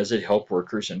 does it help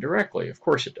workers indirectly? Of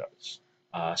course it does.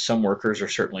 Some workers are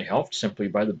certainly helped simply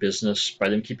by the business, by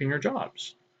them keeping their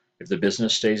jobs. If the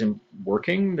business stays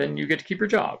working, then you get to keep your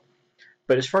job.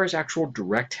 But as far as actual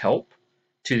direct help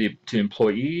to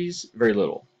employees, very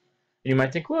little. And you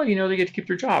might think, well, they get to keep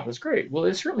their job. That's great. Well,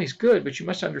 it certainly is good, but you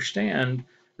must understand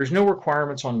there's no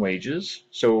requirements on wages,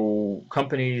 so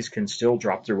companies can still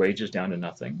drop their wages down to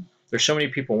nothing. There's so many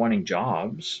people wanting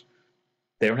jobs,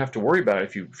 they don't have to worry about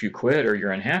it if you quit or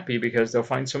you're unhappy, because they'll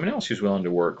find someone else who's willing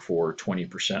to work for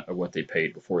 20% of what they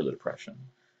paid before the Depression.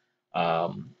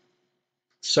 Um,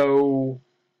 so,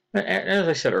 as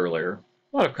I said earlier,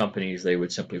 a lot of companies, they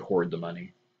would simply hoard the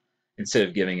money instead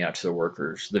of giving out to the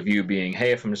workers. The view being,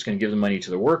 hey, if I'm just going to give the money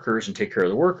to the workers and take care of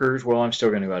the workers, well, I'm still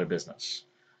going to go out of business.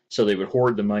 So they would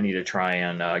hoard the money to try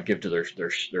and give to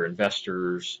their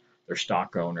investors, their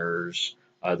stock owners,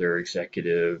 their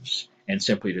executives, and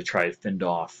simply to try to fend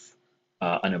off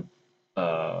an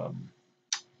uh,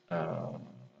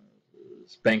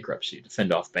 bankruptcy, to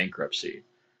fend off bankruptcy.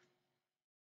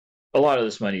 A lot of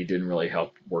this money didn't really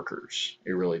help workers.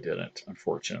 It really didn't,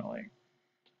 unfortunately,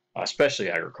 especially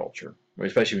agriculture,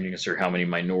 especially when you consider how many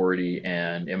minority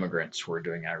and immigrants were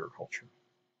doing agriculture.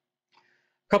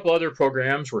 A couple other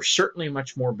programs were certainly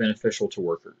much more beneficial to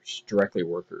workers, directly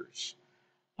workers.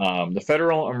 The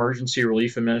Federal Emergency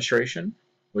Relief Administration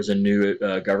was a new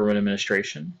government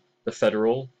administration, the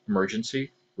Federal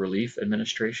Emergency Relief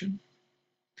Administration.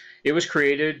 It was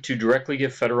created to directly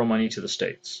give federal money to the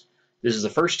states. This is the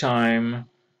first time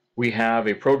we have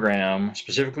a program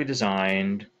specifically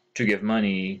designed to give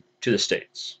money to the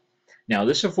states. Now,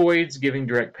 this avoids giving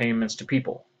direct payments to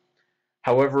people.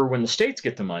 However, when the states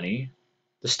get the money,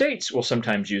 the states will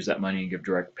sometimes use that money and give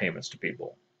direct payments to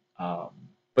people.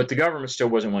 But the government still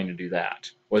wasn't willing to do that,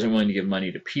 wasn't willing to give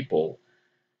money to people.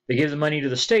 They gave the money to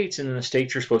the states, and then the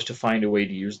states are supposed to find a way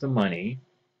to use the money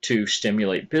to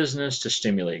stimulate business, to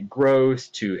stimulate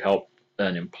growth, to help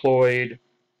unemployed,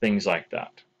 things like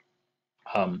that.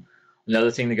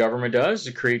 Another thing the government does is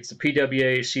it creates the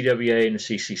PWA, CWA, and the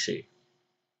CCC.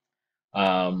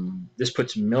 This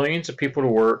puts millions of people to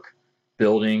work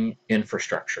building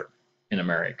infrastructure in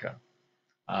America.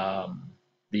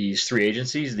 These three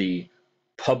agencies, the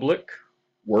Public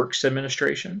Works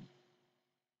Administration,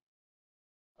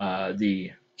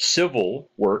 the Civil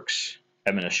Works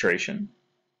Administration,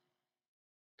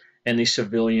 and the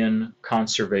Civilian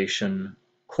Conservation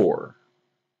Corps.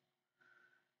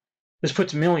 This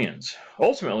puts millions.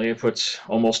 Ultimately, it puts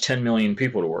almost 10 million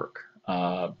people to work,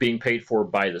 being paid for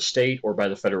by the state or by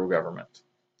the federal government.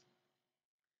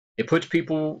 It puts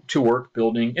people to work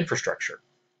building infrastructure,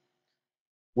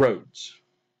 roads,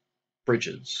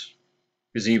 bridges,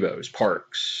 gazebos,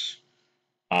 parks,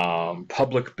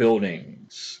 public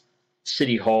buildings,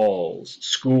 city halls,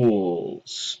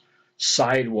 schools,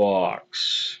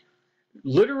 sidewalks,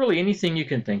 literally anything you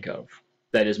can think of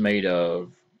that is made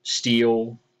of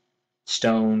steel,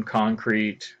 stone,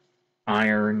 concrete,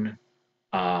 iron,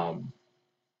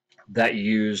 that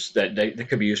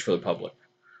could be used for the public.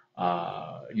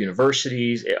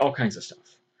 Universities, all kinds of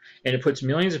stuff. And it puts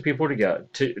millions of people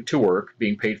to work,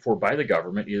 being paid for by the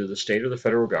government, either the state or the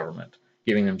federal government,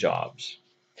 giving them jobs.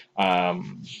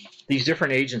 These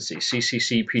different agencies,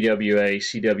 CCC, PWA,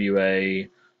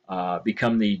 CWA,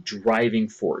 become the driving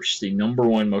force, the number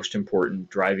one most important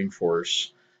driving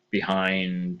force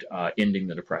behind ending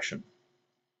the Depression,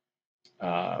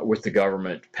 with the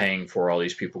government paying for all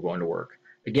these people going to work.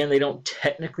 Again, they don't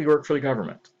technically work for the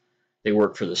government. They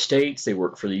work for the states, they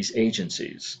work for these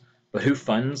agencies. But who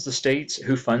funds the states?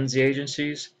 Who funds the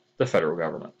agencies? The federal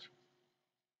government.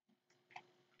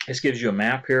 This gives you a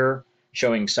map here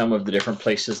showing some of the different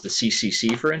places the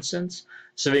CCC, for instance.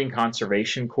 Civilian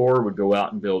Conservation Corps would go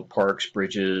out and build parks,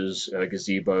 bridges,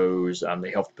 gazebos.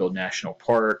 They helped build national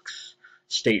parks,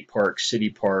 state parks, city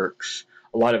parks,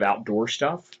 a lot of outdoor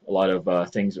stuff, a lot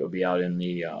of things that would be out in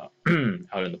the out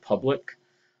in the public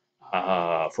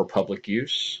for public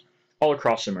use all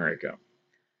across America.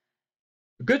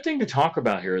 A good thing to talk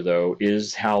about here, though,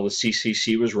 is how the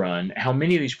CCC was run, how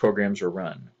many of these programs were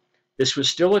run. This was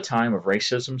still a time of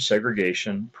racism,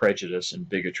 segregation, prejudice, and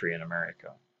bigotry in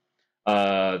America.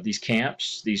 These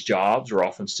camps, these jobs were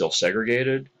often still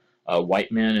segregated.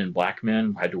 White men and black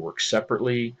men had to work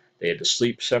separately. They had to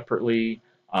sleep separately.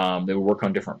 They would work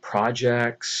on different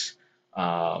projects.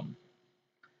 So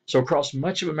across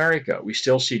much of America, we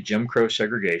still see Jim Crow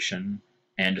segregation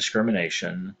and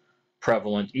discrimination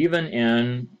prevalent, even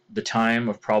in the time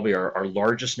of probably our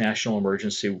largest national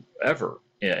emergency ever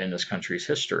in this country's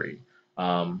history.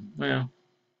 The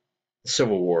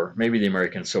Civil War, maybe the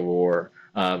American Civil War,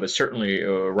 but certainly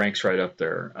ranks right up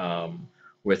there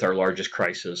with our largest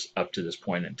crisis up to this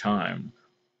point in time.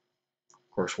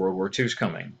 Of course, World War II is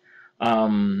coming.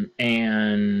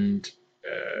 And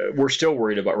we're still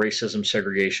worried about racism,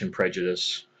 segregation,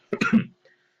 prejudice.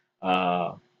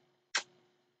 uh,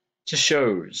 it just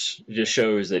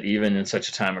shows that even in such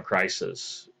a time of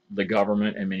crisis, the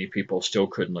government and many people still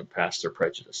couldn't look past their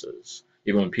prejudices,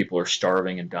 even when people are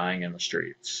starving and dying in the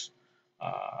streets.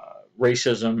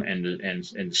 Racism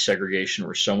and segregation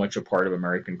were so much a part of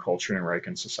American culture and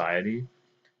American society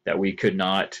that we could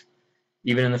not,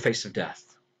 even in the face of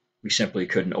death, we simply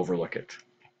couldn't overlook it.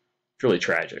 It's really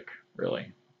tragic,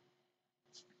 really.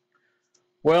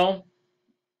 Well,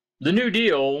 the New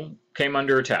Deal came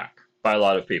under attack by a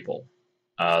lot of people.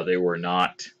 They were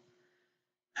not.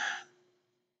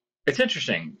 It's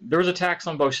interesting. There was attacks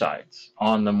on both sides,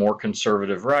 on the more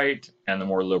conservative right and the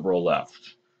more liberal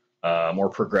left, more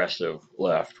progressive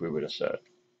left, we would have said.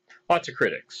 Lots of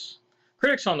critics.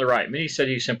 Critics on the right, many said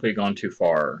he simply had gone too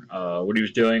far. What he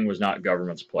was doing was not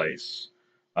government's place.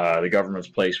 The government's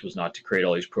place was not to create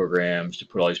all these programs, to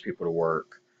put all these people to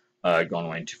work. Gone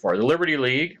way too far. The Liberty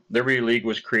League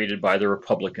was created by the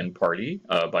Republican Party,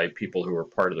 by people who were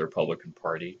part of the Republican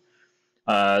Party.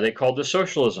 They called this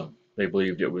socialism. They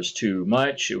believed it was too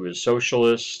much. It was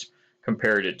socialist,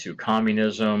 compared it to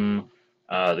communism,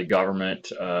 the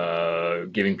government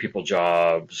giving people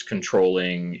jobs,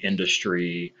 controlling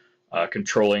industry,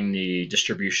 controlling the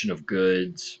distribution of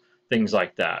goods, things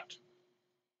like that.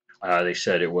 They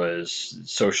said it was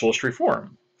socialist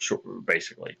reform,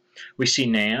 basically. We see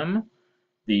NAM,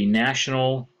 the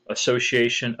National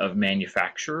Association of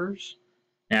Manufacturers.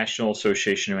 National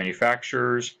Association of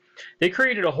Manufacturers. They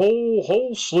created a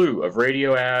whole slew of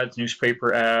radio ads,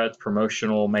 newspaper ads,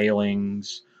 promotional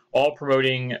mailings, all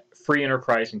promoting free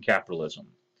enterprise and capitalism.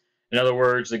 In other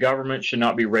words, the government should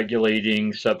not be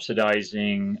regulating,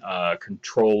 subsidizing,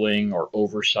 controlling, or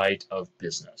oversight of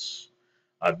business.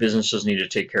 Businesses need to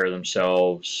take care of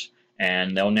themselves,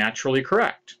 and they'll naturally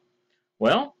correct.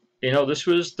 Well, this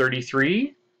was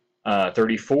 33,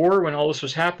 34 when all this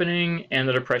was happening, and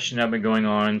the Depression had been going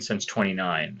on since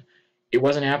 29. It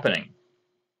wasn't happening.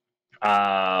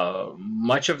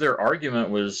 Much of their argument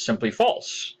was simply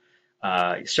false.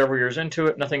 Several years into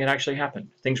it, nothing had actually happened.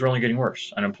 Things were only getting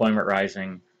worse. Unemployment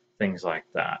rising, things like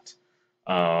that.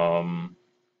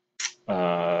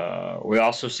 We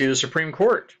also see the Supreme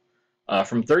Court.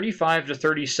 From 35 to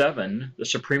 37, the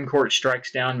Supreme Court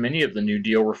strikes down many of the New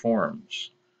Deal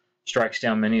reforms, strikes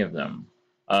down many of them,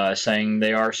 saying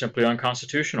they are simply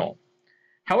unconstitutional.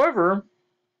 However,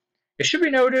 it should be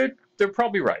noted they're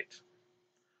probably right.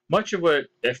 Much of what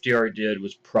FDR did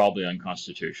was probably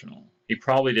unconstitutional. He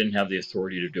probably didn't have the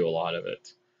authority to do a lot of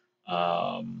it.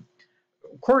 Of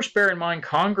course, bear in mind,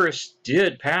 Congress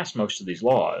did pass most of these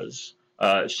laws.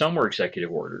 Some were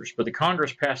executive orders, but the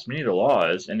Congress passed many of the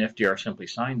laws, and FDR simply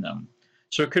signed them.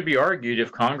 So it could be argued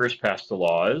if Congress passed the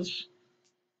laws,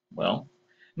 well,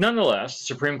 nonetheless, the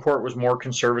Supreme Court was more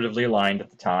conservatively aligned at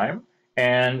the time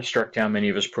and struck down many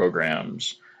of his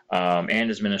programs and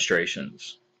his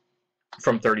ministrations.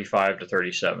 From 35 to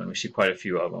 37, we see quite a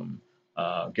few of them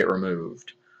get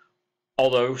removed.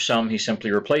 Although some he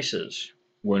simply replaces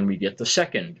when we get the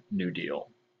second New Deal.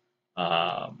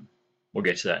 We'll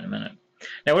get to that in a minute.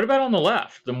 Now, what about on the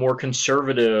left, the more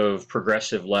conservative,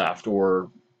 progressive left, or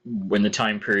in the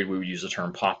time period we would use the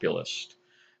term populist?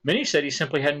 Many said he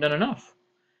simply hadn't done enough.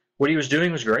 What he was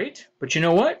doing was great, but you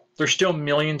know what? There's still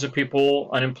millions of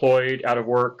people unemployed, out of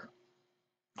work,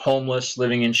 homeless,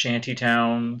 living in shanty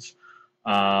towns.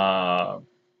 America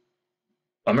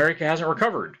hasn't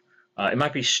recovered. It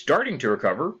might be starting to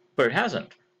recover, but it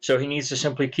hasn't. So he needs to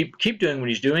simply keep doing what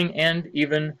he's doing and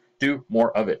even do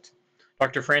more of it.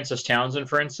 Dr. Francis Townsend,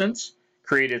 for instance,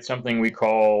 created something he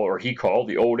called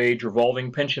the Old Age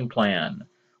Revolving Pension Plan,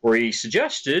 where he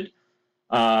suggested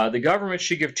the government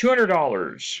should give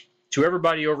 $200 to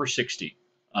everybody over 60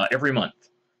 every month.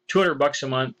 $200 a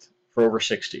month for over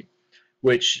 60,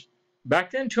 which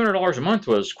back then $200 a month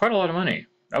was quite a lot of money.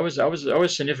 That was a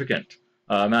significant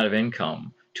amount of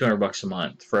income. $200 a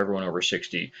month for everyone over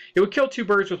 60. It would kill two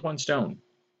birds with one stone.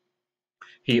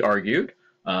 He argued,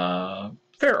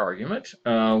 fair argument.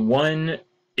 One,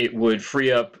 it would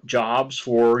free up jobs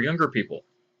for younger people.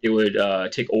 It would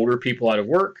take older people out of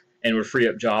work and would free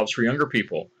up jobs for younger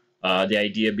people. The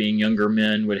idea being younger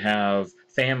men would have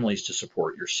families to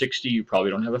support. You're 60, you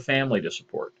probably don't have a family to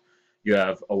support. You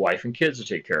have a wife and kids to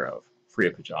take care of. Free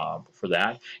up a job for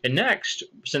that. And next,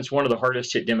 since one of the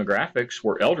hardest hit demographics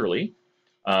were elderly,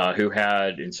 who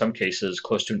had, in some cases,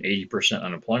 close to an 80%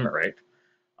 unemployment rate.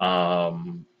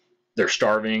 They're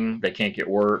starving. They can't get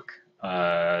work.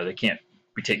 They can't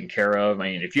be taken care of.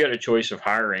 I mean, if you had a choice of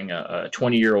hiring a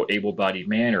 20-year-old able-bodied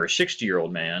man or a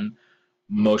 60-year-old man,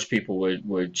 most people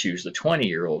would choose the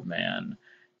 20-year-old man.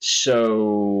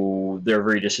 So they're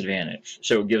very disadvantaged.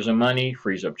 So it gives them money,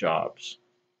 frees up jobs.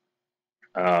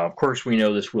 Of course, we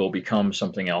know this will become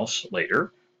something else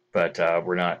later, but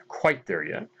we're not quite there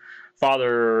yet.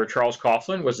 Father Charles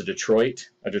Coughlin was a Detroit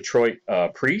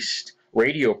priest,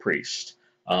 radio priest,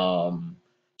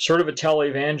 sort of a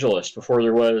televangelist before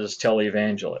there was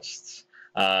televangelists.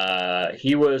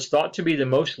 He was thought to be the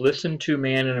most listened to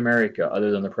man in America, other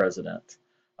than the president.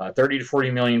 30 to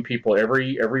 40 million people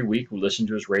every week would listen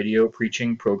to his radio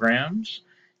preaching programs,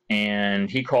 and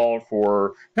he called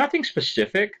for nothing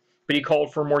specific, but he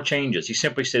called for more changes. He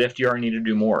simply said FDR needed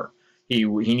to do more. He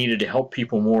needed to help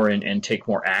people more and take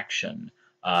more action,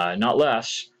 not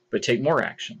less, but take more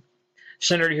action.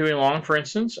 Senator Huey Long, for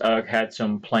instance, had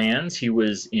some plans. He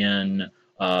was in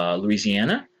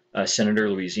Louisiana, Senator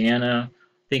Louisiana.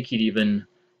 I think he'd even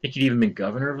been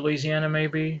governor of Louisiana,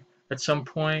 maybe at some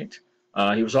point.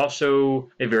 He was also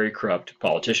a very corrupt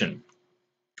politician.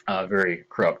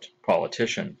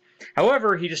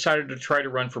 However, he decided to try to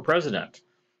run for president,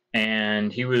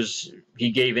 and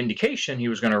he gave indication he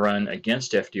was going to run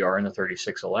against FDR in the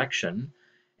 36 election,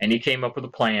 and he came up with a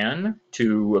plan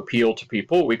to appeal to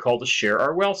people we call the Share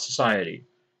Our Wealth Society.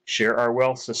 Share Our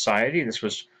Wealth Society. This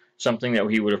was something that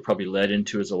he would have probably led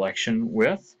into his election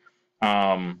with.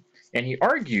 And he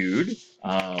argued,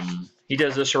 he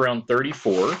does this around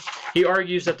 34, he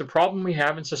argues that the problem we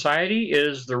have in society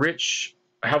is the rich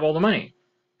have all the money.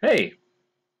 Hey,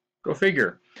 go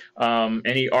figure. And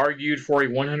he argued for a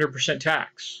 100%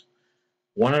 tax.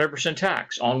 100%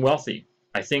 tax on wealthy.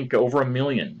 I think over $1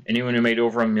 million. Anyone who made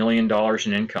over $1 million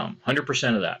in income,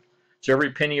 100% of that. So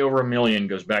every penny over $1 million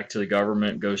goes back to the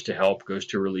government, goes to help, goes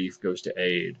to relief, goes to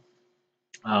aid.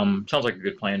 Sounds like a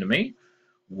good plan to me.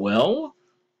 Well,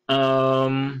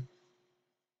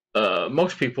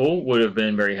 most people would have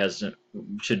been very hesitant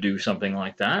to do something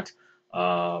like that.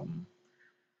 But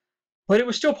it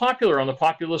was still popular. On the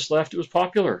populist left, it was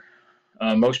popular.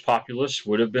 Most populists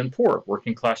would have been poor,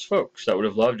 working class folks that would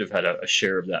have loved to have had a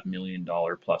share of that $1 million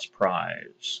plus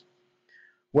prize.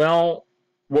 Well,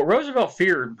 what Roosevelt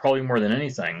feared probably more than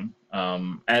anything,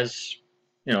 as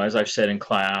I've said in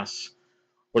class,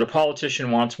 what a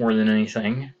politician wants more than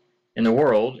anything in the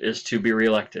world is to be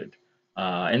reelected.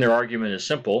 And their argument is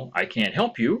simple: I can't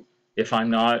help you if I'm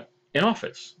not in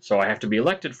office. So I have to be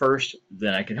elected first,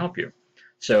 then I can help you.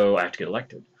 So I have to get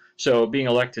elected. So being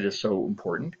elected is so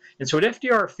important. And so what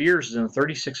FDR fears is in the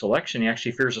 36 election, he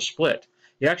actually fears a split.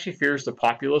 He actually fears the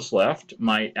populist left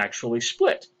might actually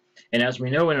split. And as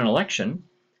we know in an election,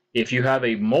 if you have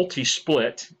a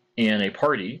multi-split in a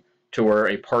party to where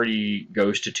a party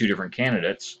goes to two different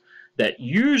candidates, that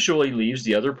usually leaves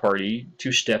the other party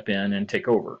to step in and take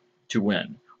over to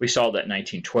win. We saw that in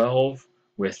 1912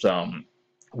 with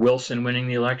Wilson winning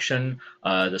the election,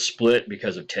 the split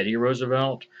because of Teddy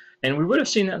Roosevelt. And we would have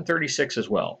seen that in 36 as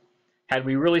well. Had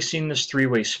we really seen this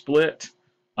three-way split,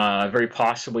 very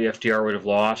possibly FDR would have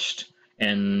lost,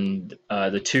 and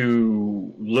the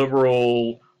two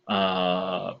liberal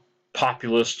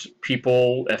populist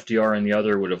people, FDR and the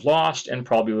other, would have lost, and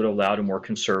probably would have allowed a more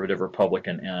conservative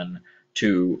Republican in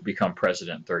to become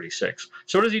president in 36.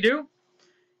 So what does he do?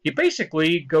 He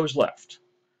basically goes left.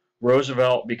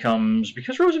 Roosevelt becomes,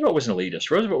 because Roosevelt was an elitist,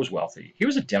 Roosevelt was wealthy. He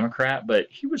was a Democrat, but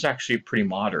he was actually pretty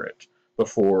moderate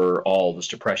before all this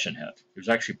Depression hit. He was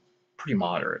actually pretty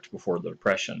moderate before the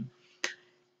Depression.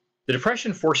 The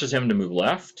Depression forces him to move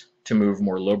left, to move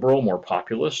more liberal, more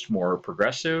populist, more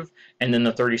progressive, and then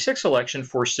the 36 election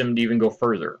forced him to even go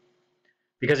further.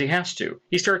 Because he has to.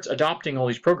 He starts adopting all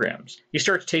these programs. He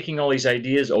starts taking all these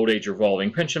ideas, old age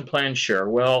revolving pension plan, share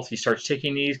wealth. He starts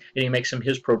taking these and he makes them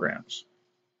his programs.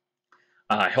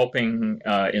 Helping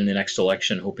in the next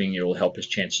election, hoping it will help his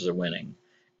chances of winning.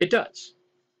 It does.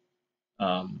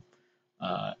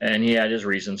 And he had his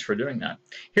reasons for doing that.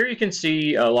 Here you can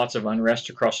see lots of unrest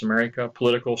across America,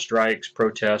 political strikes,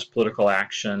 protests, political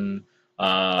action.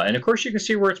 And of course you can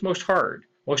see where it's most hard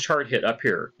hit up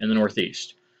here in the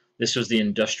Northeast. This was the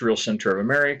industrial center of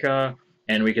America,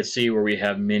 and we could see where we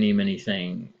have many, many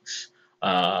things,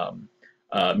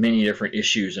 many different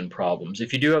issues and problems.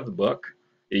 If you do have the book,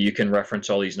 you can reference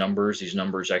all these numbers. These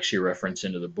numbers actually reference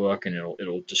into the book, and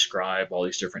it'll describe all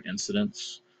these different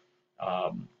incidents.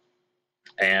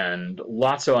 And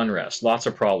lots of unrest, lots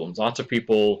of problems, lots of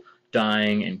people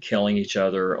dying and killing each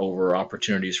other over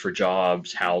opportunities for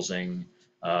jobs, housing,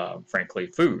 frankly,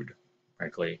 food.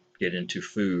 Frankly, get into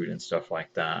food and stuff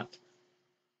like that.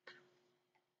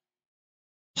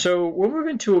 So we'll move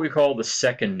into what we call the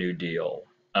Second New Deal.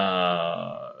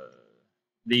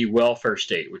 The welfare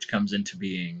state, which comes into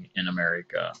being in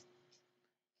America.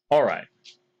 All right.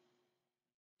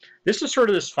 This is sort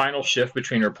of this final shift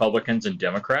between Republicans and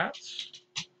Democrats.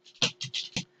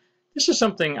 This is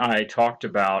something I talked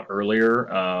about earlier,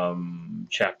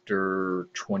 chapter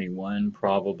 21,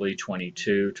 probably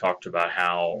 22, talked about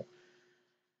how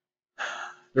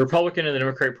the Republican and the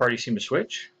Democratic Party seem to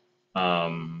switch,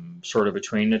 sort of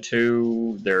between the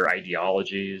two. Their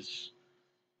ideologies,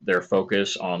 their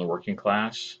focus on the working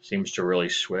class seems to really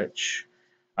switch.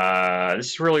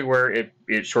 This is really where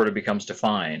it sort of becomes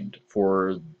defined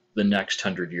for the next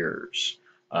 100 years,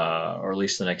 or at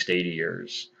least the next 80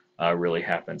 years, really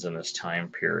happens in this time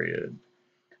period.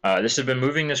 This had been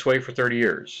moving this way for 30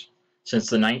 years. Since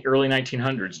the early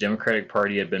 1900s, Democratic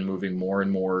Party had been moving more and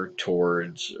more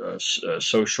towards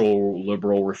social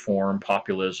liberal reform,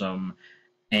 populism,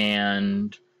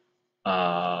 and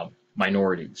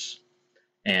minorities.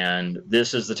 And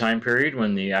this is the time period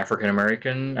when the African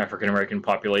American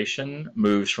population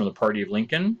moves from the party of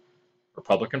Lincoln,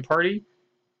 Republican Party,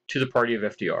 to the party of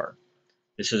FDR.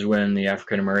 This is when the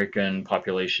African American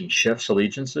population shifts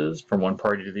allegiances from one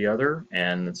party to the other,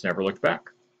 and it's never looked back.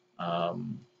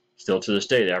 Still to this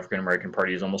day, the African American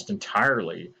Party is almost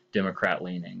entirely Democrat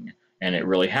leaning, and it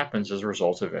really happens as a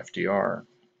result of FDR.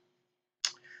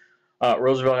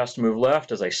 Roosevelt has to move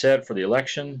left, as I said, for the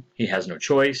election. He has no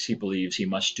choice. He believes he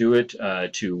must do it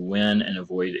to win and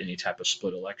avoid any type of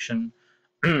split election,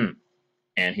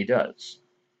 and he does.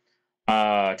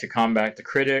 To combat the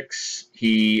critics,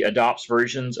 he adopts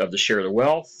versions of the share the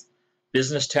wealth,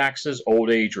 business taxes,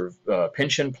 old age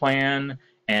pension plan,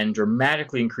 and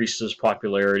dramatically increases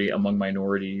popularity among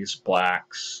minorities,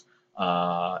 blacks,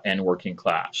 and working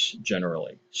class,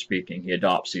 generally speaking. He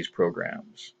adopts these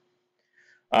programs.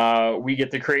 We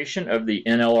get the creation of the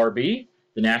NLRB,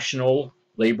 the National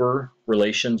Labor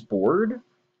Relations Board.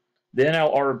 The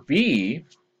NLRB,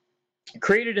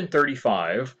 created in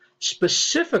 1935,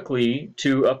 specifically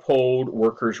to uphold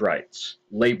workers' rights,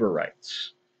 labor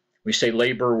rights. We say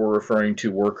labor, we're referring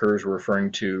to workers, we're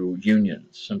referring to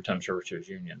unions, sometimes referred to as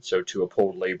unions, so to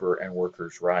uphold labor and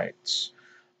workers' rights.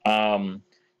 To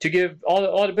give a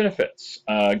lot of benefits,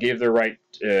 gave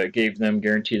them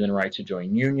guaranteed the right to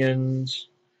join unions.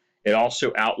 It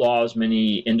also outlaws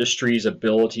many industries'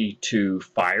 ability to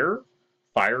fire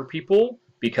people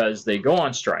because they go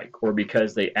on strike or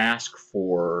because they ask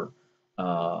for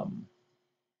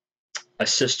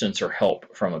assistance or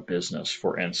help from a business,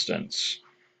 for instance.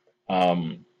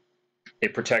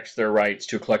 It protects their rights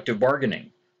to collective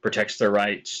bargaining, protects their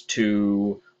rights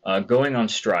to going on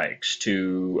strikes,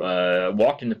 to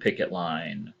walk in the picket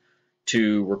line,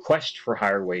 to request for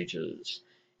higher wages.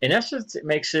 In essence, it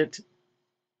makes it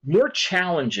more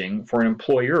challenging for an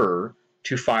employer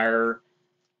to fire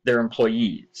their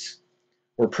employees,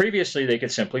 where previously they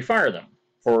could simply fire them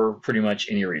for pretty much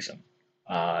any reason.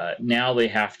 Now they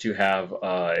have to have,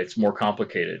 it's more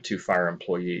complicated to fire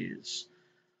employees.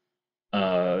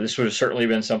 This would have certainly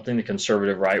been something the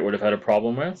conservative right would have had a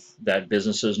problem with, that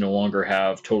businesses no longer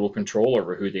have total control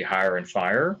over who they hire and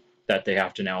fire, that they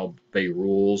have to now obey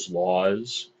rules,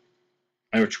 laws,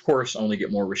 and which of course only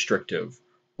get more restrictive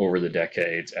over the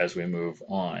decades as we move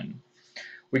on.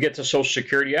 We get the Social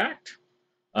Security Act.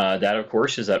 That, of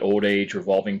course, is that old age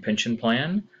revolving pension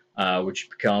plan, which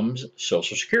becomes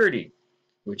Social Security,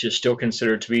 which is still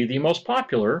considered to be the most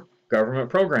popular government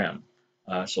program.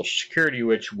 Social Security,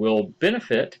 which will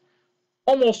benefit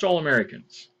almost all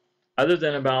Americans. Other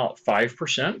than about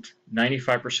 5%,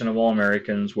 95% of all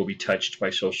Americans will be touched by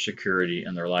Social Security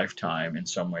in their lifetime in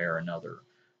some way or another.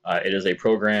 It is a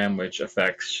program which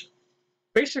affects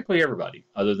basically everybody,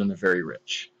 other than the very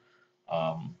rich.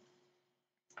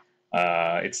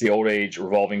 It's the old age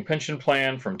revolving pension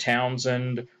plan from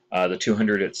Townsend, the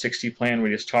 200 at 60 plan we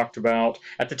just talked about.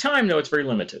 At the time, though, it's very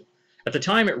limited. At the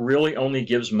time, it really only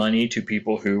gives money to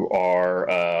people who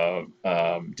are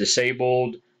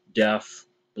disabled, deaf,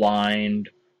 blind,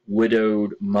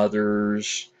 widowed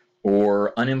mothers,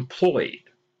 or unemployed.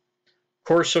 Of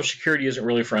course, Social Security isn't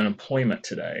really for unemployment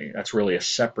today. That's really a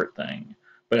separate thing.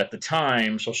 But at the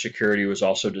time, Social Security was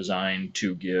also designed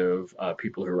to give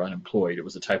people who are unemployed. It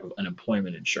was a type of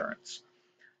unemployment insurance.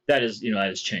 That is, that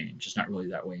has changed. It's not really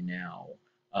that way now,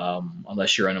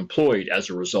 unless you're unemployed as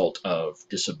a result of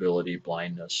disability,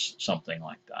 blindness, something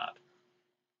like that.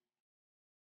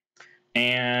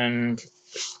 And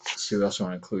let's see what else I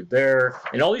want to include there.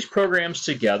 And all these programs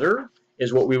together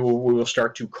is what we will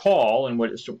start to call, and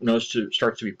what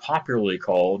starts to be popularly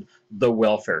called, the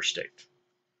welfare state,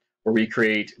 where we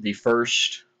create the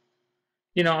first,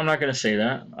 I'm not going to say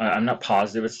that. I'm not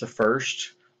positive it's the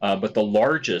first, but the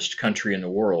largest country in the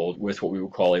world with what we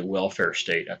would call a welfare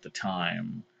state at the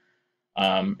time.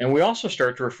 And we also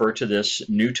start to refer to this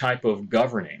new type of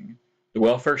governing, the The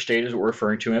welfare state is what we're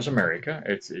referring to as America.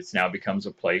 It's now becomes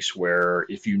a place where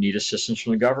if you need assistance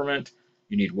from the government,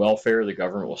 you need welfare, the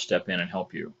government will step in and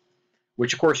help you,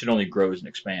 which of course it only grows and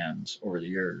expands over the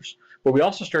years. But we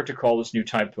also start to call this new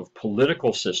type of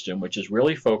political system, which is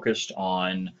really focused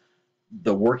on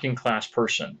the working class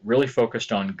person, really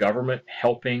focused on government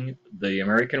helping the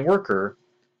American worker,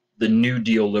 the New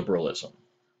Deal liberalism.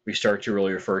 We start to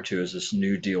really refer to as this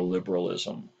New Deal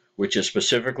liberalism, which is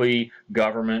specifically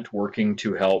government working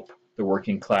to help the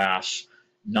working class,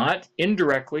 not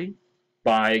indirectly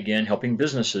by, again, helping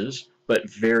businesses, but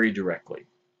very directly.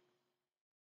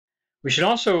 We should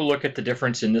also look at the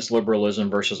difference in this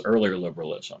liberalism versus earlier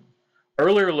liberalism.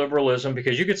 Earlier liberalism,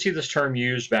 because you could see this term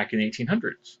used back in the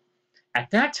 1800s.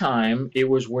 At that time, it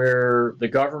was where the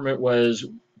government was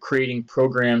creating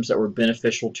programs that were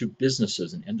beneficial to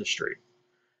businesses and industry,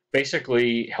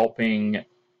 basically helping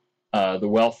the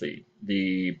wealthy,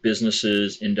 the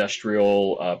businesses,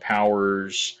 industrial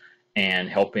powers, and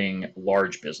helping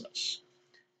large business.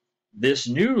 This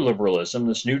new liberalism,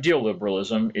 this New Deal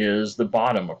liberalism, is the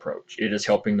bottom approach. It is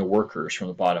helping the workers from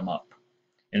the bottom up.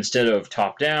 Instead of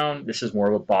top down, this is more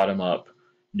of a bottom up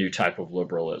new type of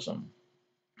liberalism.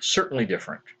 Certainly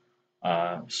different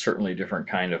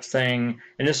kind of thing.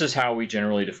 And this is how we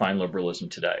generally define liberalism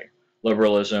today.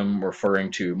 Liberalism referring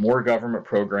to more government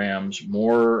programs,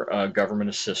 more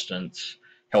government assistance,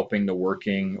 helping the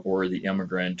working or the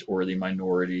immigrant or the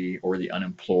minority or the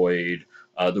unemployed,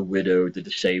 the widowed, the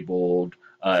disabled,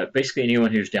 basically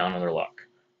anyone who's down on their luck.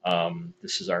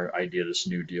 This is our idea of this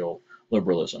New Deal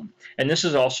liberalism. And this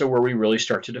is also where we really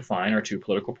start to define our two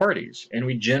political parties. And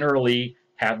we generally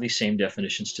have these same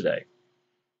definitions today.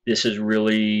 This is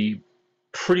really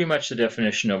pretty much the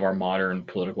definition of our modern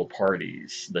political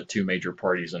parties, the two major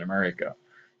parties in America.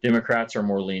 Democrats are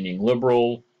more leaning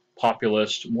liberal,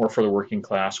 populist, more for the working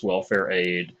class, welfare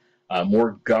aid,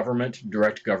 more government,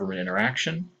 direct government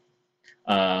interaction.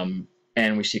 And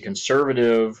we see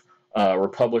conservative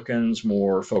Republicans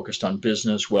more focused on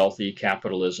business, wealthy,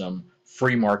 capitalism,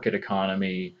 free market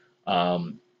economy,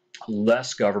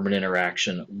 less government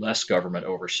interaction, less government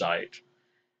oversight.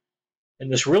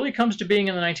 And this really comes to being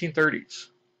in the 1930s.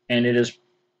 And it has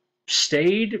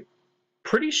stayed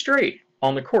pretty straight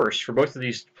on the course for both of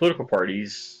these political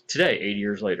parties today, 80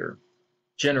 years later,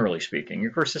 generally speaking.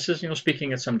 Of course, this is,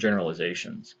 speaking at some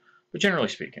generalizations, but generally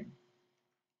speaking.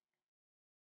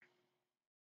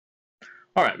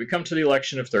 All right, we come to the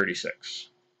election of 36.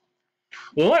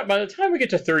 Well, by the time we get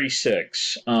to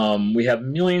 36, we have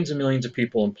millions and millions of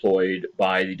people employed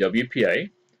by the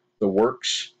WPA, the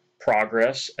Works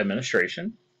Progress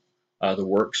Administration, but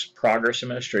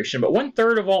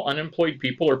 1/3 of all unemployed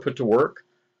people are put to work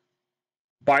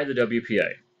by the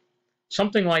WPA.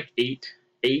 Something like 8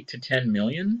 to 10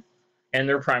 million, and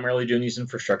they're primarily doing these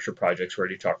infrastructure projects we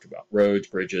already talked about: roads,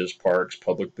 bridges, parks,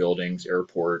 public buildings,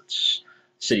 airports,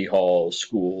 city halls,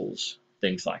 schools,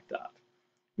 things like that.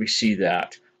 We see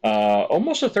that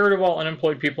almost 1/3 of all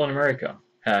unemployed people in America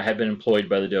had been employed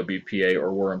by the WPA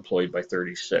or were employed by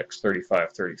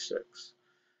 35, 36.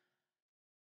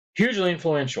 Hugely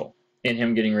influential in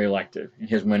him getting reelected, in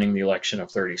his winning the election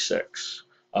of 36.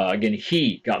 Again,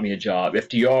 he got me a job.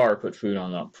 FDR put food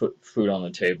on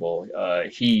the table.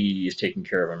 He is taking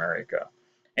care of America.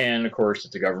 And of course,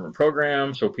 it's a government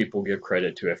program, so people give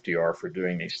credit to FDR for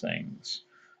doing these things.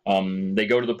 They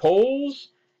go to the polls,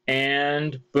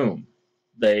 and boom,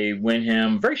 they win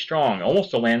him very strong,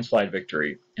 almost a landslide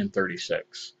victory in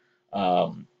 36.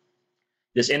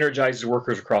 This energizes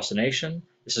workers across the nation.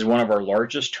 This is one of our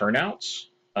largest turnouts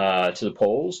to the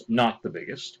polls, not the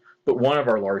biggest, but one of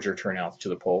our larger turnouts to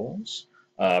the polls.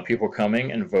 People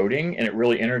coming and voting, and it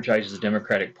really energizes the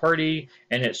Democratic Party,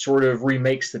 and it sort of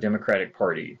remakes the Democratic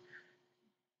Party.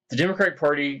 The Democratic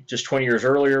Party, just 20 years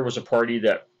earlier, was a party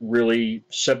that really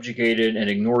subjugated and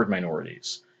ignored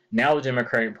minorities. Now the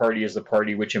Democratic Party is the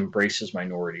party which embraces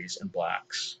minorities and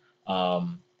blacks.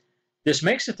 This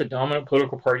makes it the dominant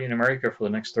political party in America for the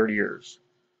next 30 years.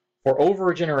 For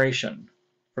over a generation,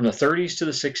 from the 30s to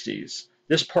the 60s,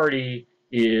 this party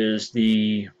is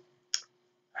the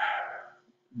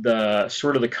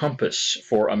sort of the compass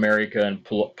for American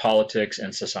politics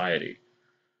and society.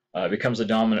 It becomes the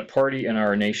dominant party in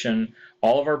our nation.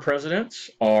 All of our presidents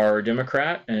are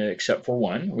Democrat, except for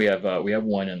one. We have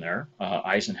one in there,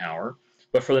 Eisenhower.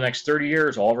 But for the next 30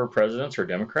 years, all of our presidents are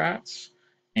Democrats,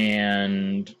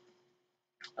 and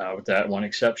with that one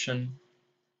exception.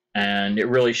 And it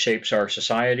really shapes our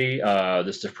society.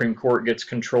 The Supreme Court gets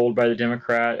controlled by the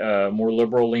Democrat, more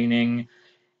liberal-leaning.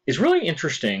 It's really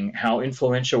interesting how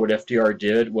influential what FDR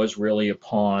did was really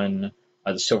upon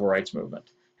the Civil Rights Movement.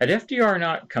 Had FDR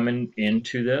not come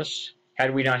into this,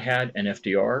 Had we not had an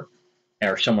FDR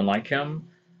or someone like him,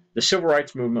 the civil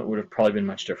rights movement would have probably been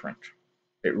much different.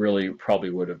 It really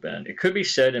probably would have been. It could be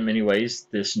said in many ways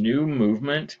this new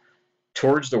movement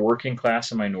towards the working class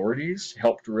and minorities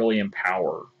helped really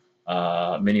empower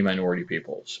many minority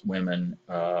peoples, women,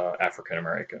 African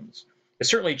Americans. It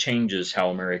certainly changes how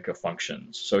America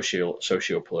functions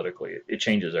socio-politically. It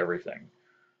changes everything.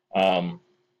 Um,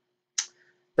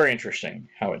 Very interesting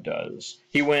how it does.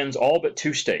 He wins all but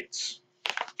 2 states.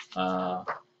 Uh,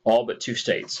 all but 2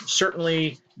 states.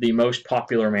 Certainly the most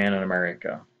popular man in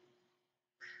America.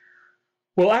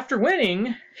 Well, after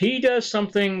winning, he does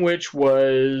something which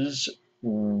was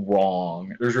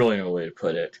wrong. There's really no way to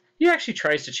put it. He actually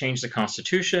tries to change the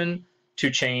Constitution to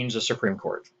change the Supreme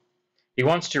Court. He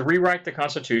wants to rewrite the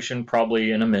Constitution,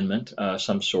 probably an amendment,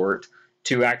 some sort,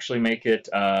 to actually make it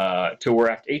to where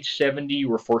after age 70 you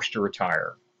were forced to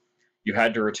retire. You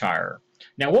had to retire.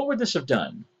 Now, what would this have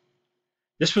done?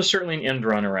 This was certainly an end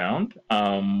run around.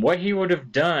 What he would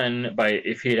have done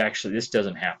if he had actually, this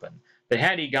doesn't happen, but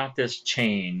had he got this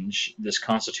change, this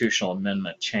constitutional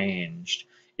amendment changed,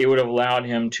 it would have allowed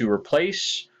him to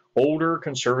replace older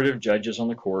conservative judges on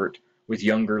the court with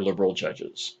younger liberal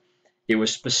judges. It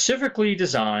was specifically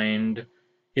designed,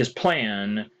 his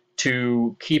plan,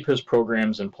 to keep his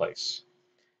programs in place.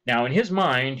 Now, in his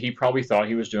mind, he probably thought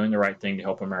he was doing the right thing to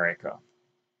help America.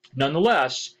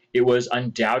 Nonetheless, it was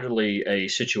undoubtedly a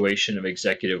situation of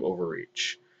executive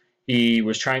overreach. He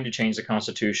was trying to change the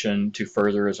Constitution to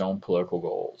further his own political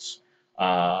goals.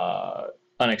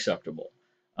 Unacceptable.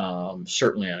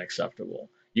 Certainly unacceptable.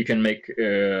 You can make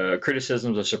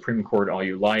criticisms of the Supreme Court all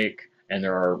you like, and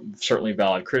there are certainly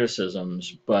valid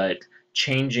criticisms, but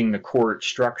changing the court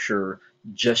structure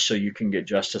just so you can get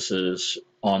justices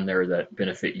on there that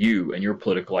benefit you and your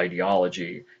political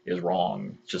ideology is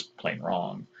wrong, just plain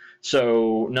wrong.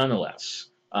 So nonetheless,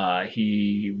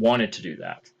 he wanted to do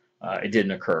that. It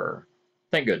didn't occur.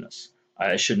 Thank goodness.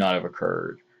 It should not have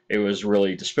occurred. It was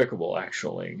really despicable,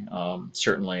 actually.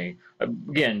 Certainly,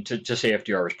 again, to say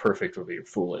FDR was perfect would be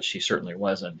foolish. He certainly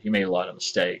wasn't. He made a lot of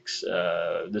mistakes.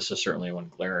 This is certainly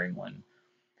one glaring one.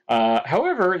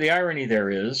 However, the irony there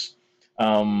is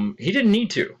he didn't need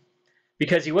to.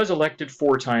 Because he was elected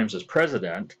 4 times as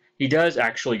president, he does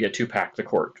actually get to pack the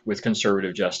court with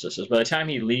conservative justices. By the time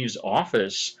he leaves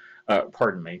office,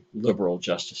 liberal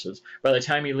justices, by the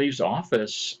time he leaves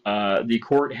office, the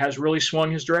court has really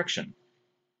swung his direction.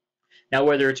 Now,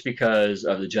 whether it's because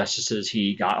of the justices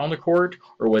he got on the court,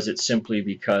 or was it simply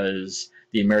because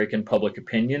the American public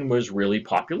opinion was really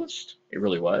populist? It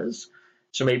really was.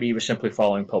 So maybe he was simply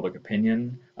following public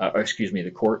opinion,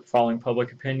 the court following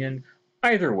public opinion.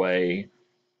 Either way,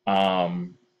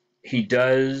 he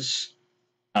does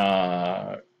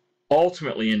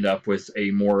ultimately end up with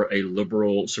a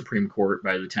liberal Supreme Court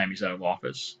by the time he's out of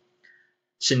office.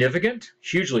 Significant,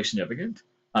 hugely significant.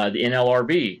 The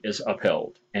NLRB is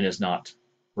upheld and is not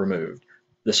removed.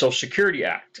 The Social Security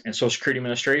Act and Social Security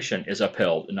Administration is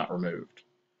upheld and not removed.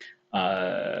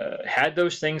 Had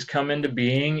those things come into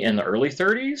being in the early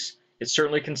 30s, it's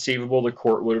certainly conceivable the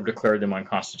court would have declared them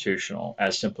unconstitutional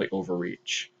as simply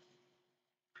overreach.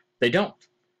 They don't.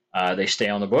 They stay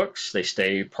on the books. They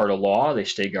stay part of law. They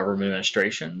stay government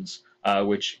administrations,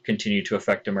 which continue to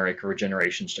affect America for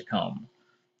generations to come.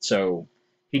 So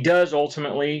he does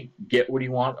ultimately get what he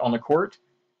wants on the court,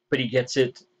 but he gets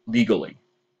it legally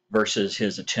versus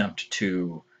his attempt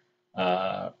to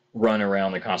run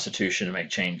around the Constitution and make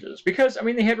changes. Because, I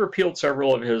mean, they had repealed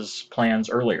several of his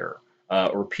plans earlier,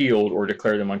 repealed or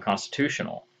declared them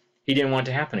unconstitutional. He didn't want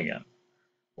it to happen again.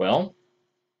 Well,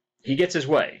 he gets his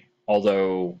way.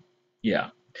 Although,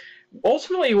 yeah.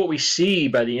 Ultimately, what we see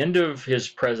by the end of his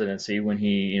presidency, when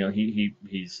he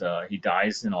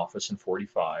dies in office in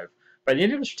 45, by the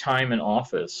end of his time in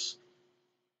office,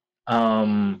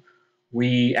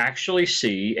 we actually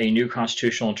see a new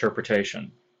constitutional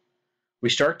interpretation. We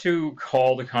start to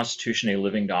call the Constitution a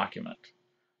living document.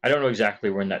 I don't know exactly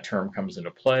when that term comes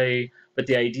into play, but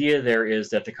the idea there is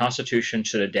that the Constitution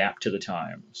should adapt to the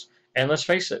times. And let's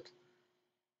face it,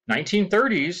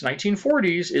 1930s,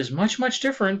 1940s is much, much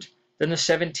different than the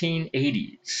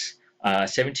 1780s.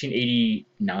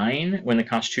 1789, when the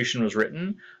Constitution was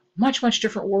written, much, much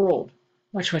different world.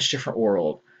 Much, much different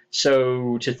world.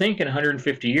 So to think in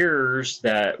 150 years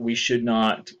that we should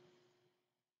not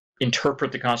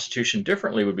interpret the Constitution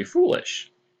differently would be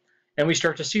foolish. And we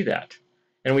start to see that.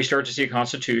 And we start to see a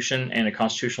Constitution and a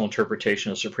constitutional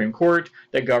interpretation of the Supreme Court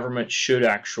that government should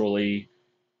actually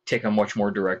take a much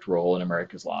more direct role in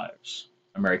Americans' lives.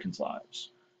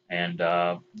 And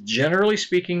generally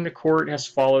speaking, the court has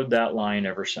followed that line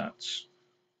ever since.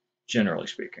 Generally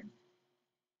speaking.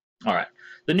 All right.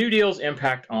 The New Deal's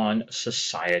impact on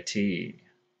society.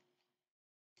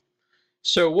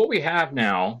 So what we have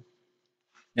now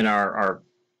in our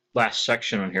last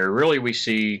section on here, really we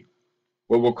see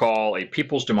what we'll call a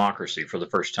people's democracy for the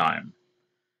first time.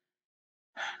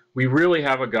 We really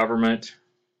have a government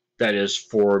that is,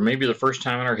 for maybe the first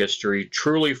time in our history,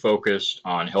 truly focused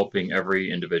on helping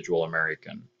every individual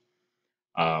American.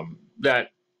 That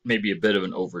may be a bit of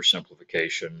an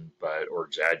oversimplification, or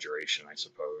exaggeration, I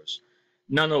suppose.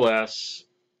 Nonetheless,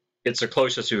 it's the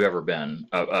closest we've ever been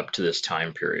up to this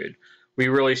time period. We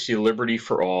really see liberty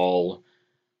for all,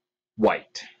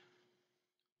 white,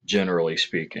 generally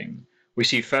speaking. We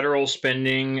see federal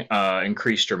spending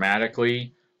increase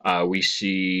dramatically. We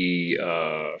see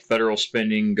federal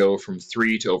spending go from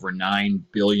 $3 to over $9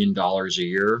 billion a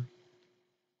year.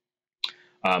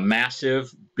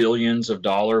 Massive billions of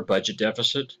dollar budget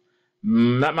deficit.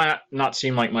 That might not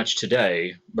seem like much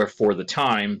today, but for the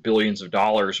time, billions of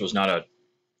dollars was not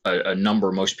a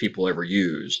number most people ever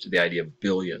used, the idea of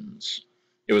billions.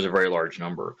 It was a very large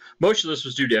number. Most of this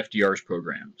was due to FDR's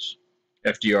programs.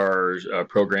 FDR's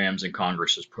programs and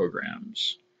Congress's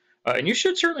programs. And you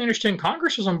should certainly understand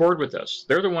Congress was on board with this.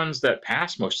 They're the ones that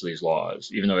pass most of these laws,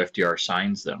 even though FDR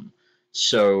signs them.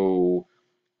 So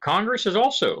Congress has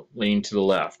also leaned to the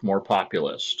left, more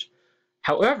populist.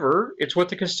 However, it's what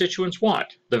the constituents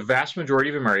want. The vast majority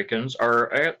of Americans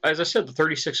are, as I said, the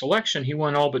 36th election, he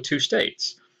won all but 2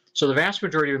 states. So the vast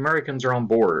majority of Americans are on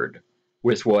board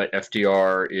with what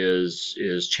FDR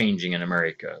is changing in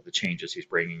America, the changes he's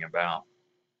bringing about.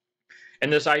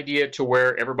 And this idea to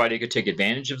where everybody could take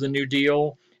advantage of the New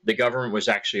Deal, the government was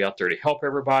actually out there to help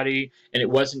everybody, and it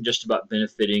wasn't just about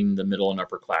benefiting the middle and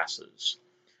upper classes.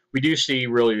 We do see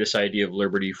really this idea of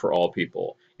liberty for all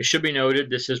people. It should be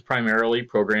noted this is primarily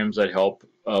programs that help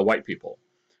white people.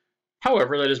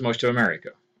 However, that is most of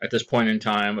America. At this point in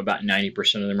time, about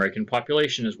 90% of the American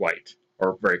population is white,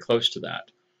 or very close to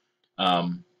that.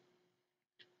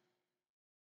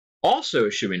 Also,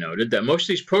 it should be noted that most of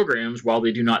these programs, while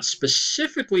they do not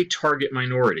specifically target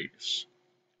minorities,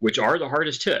 which are the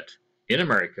hardest hit in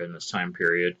America in this time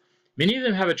period, many of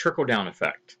them have a trickle-down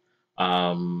effect.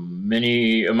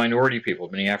 Many minority people,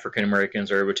 many African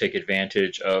Americans are able to take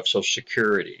advantage of Social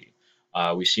Security.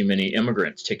 We see many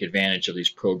immigrants take advantage of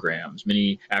these programs.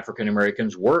 Many African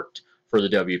Americans worked for the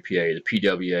WPA, the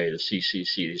PWA, the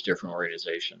CCC, these different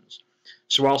organizations.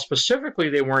 So while specifically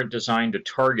they weren't designed to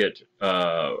target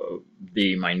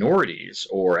the minorities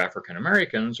or African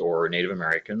Americans or Native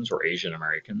Americans or Asian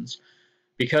Americans,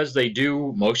 because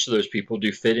most of those people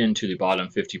do fit into the bottom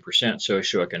 50%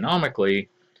 socioeconomically,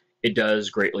 it does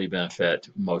greatly benefit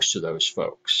most of those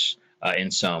folks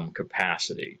in some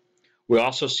capacity. We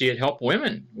also see it help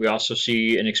women. We also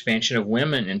see an expansion of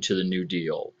women into the New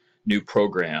Deal, new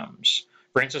programs.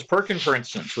 Frances Perkins, for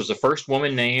instance, was the first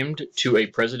woman named to a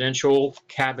presidential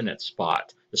cabinet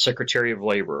spot, the Secretary of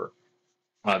Labor.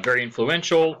 Very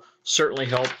influential, certainly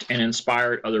helped and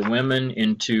inspired other women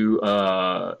into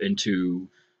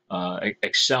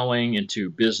excelling, into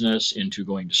business, into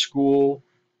going to school.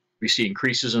 We see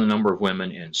increases in the number of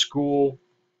women in school,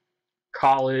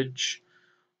 college.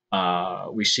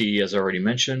 We see, as I already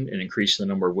mentioned, an increase in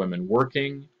the number of women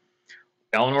working.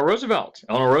 Eleanor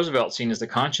Roosevelt, seen as the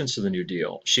conscience of the New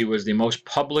Deal. She was the most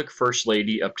public first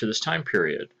lady up to this time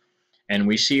period. And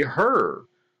we see her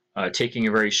taking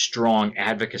a very strong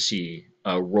advocacy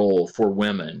role for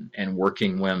women and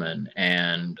working women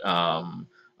and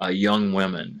young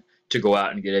women to go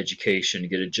out and get education, to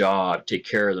get a job, take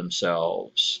care of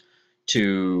themselves,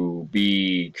 to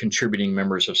be contributing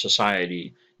members of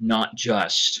society, not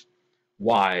just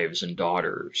wives and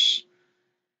daughters.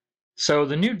 So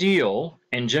the New Deal,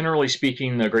 and generally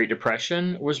speaking, the Great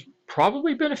Depression, was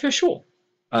probably beneficial,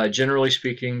 generally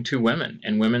speaking, to women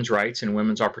and women's rights and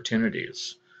women's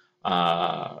opportunities. We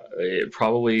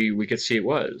could see it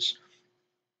was.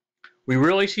 We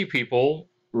really see people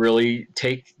really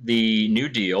take the New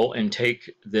Deal and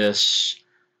take this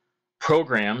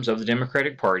programs of the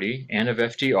Democratic Party and of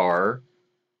FDR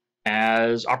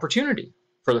as opportunity.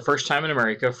 For the first time in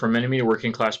America, for many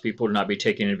working class people to not be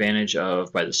taken advantage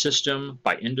of by the system,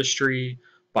 by industry,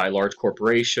 by large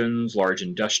corporations, large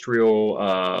industrial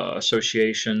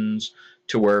associations,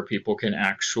 to where people can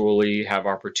actually have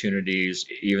opportunities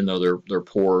even though they're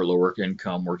poor, lower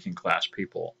income, working class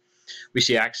people. We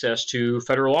see access to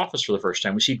federal office for the first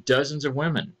time. We see dozens of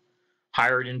women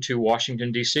hired into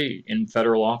Washington, D.C. in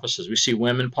federal offices. We see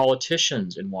women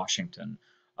politicians in Washington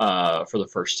for the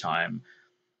first time.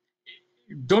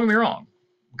 Don't get me wrong,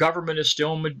 government is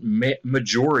still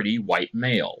majority white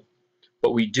male,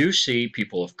 But we do see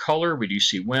people of color, we do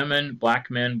see women,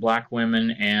 black men, black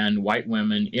women, and white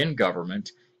women in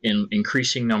government in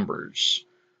increasing numbers.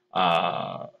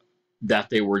 That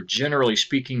they were, generally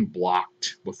speaking,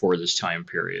 blocked before this time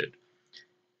period.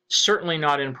 Certainly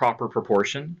not in proper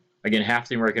proportion. Again, half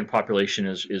the American population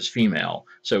is female,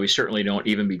 so we certainly don't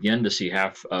even begin to see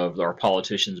half of our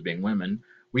politicians being women.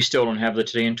 We still don't have that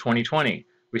today in 2020.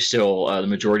 We still, the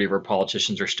majority of our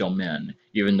politicians are still men,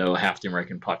 even though half the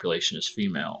American population is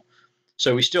female.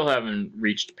 So we still haven't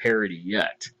reached parity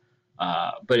yet,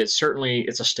 but it's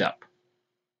a step.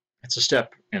 It's a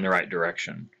step in the right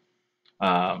direction.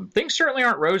 Things certainly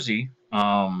aren't rosy.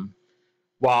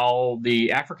 While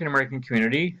the African American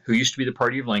community, who used to be the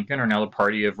party of Lincoln, are now the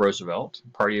party of Roosevelt,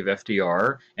 party of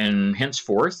FDR, and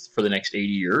henceforth, for the next 80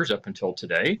 years up until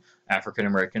today, African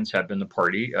Americans have been the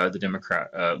party,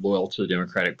 loyal to the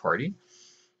Democratic Party.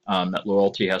 That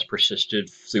loyalty has persisted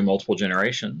through multiple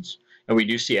generations. And we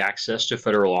do see access to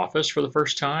federal office for the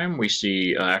first time. We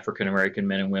see African American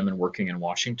men and women working in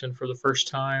Washington for the first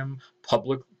time,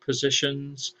 public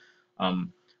positions.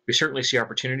 We certainly see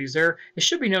opportunities there. It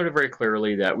should be noted very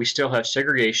clearly that we still have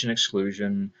segregation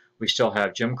exclusion. We still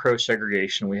have Jim Crow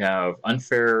segregation. We have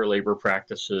unfair labor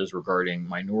practices regarding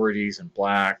minorities and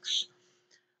blacks.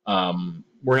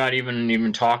 We're not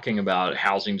even talking about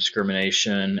housing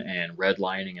discrimination and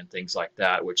redlining and things like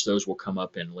that, which those will come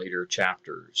up in later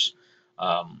chapters.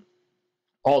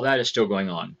 All that is still going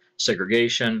on.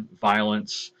 Segregation,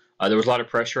 violence. There was a lot of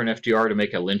pressure on FDR to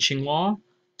make a lynching law,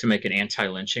 to make an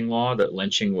anti-lynching law, that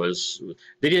lynching was,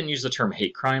 they didn't use the term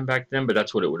hate crime back then, but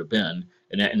that's what it would have been.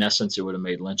 In essence, it would have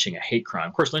made lynching a hate crime.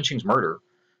 Of course, lynching's murder,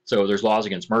 so there's laws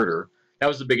against murder. That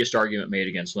was the biggest argument made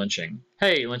against lynching.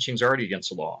 Hey, lynching's already against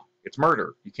the law. It's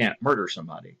murder. You can't murder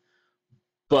somebody.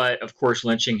 But, of course,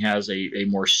 lynching has a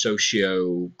more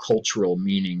socio-cultural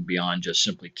meaning beyond just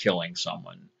simply killing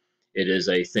someone. It is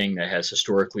a thing that has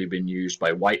historically been used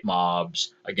by white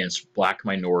mobs against black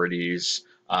minorities,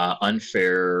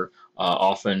 unfair,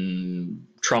 often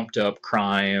trumped up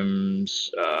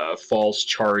crimes, false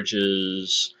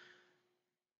charges,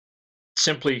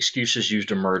 simply excuses used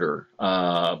to murder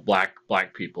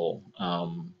black people,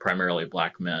 primarily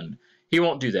black men. He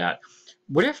won't do that.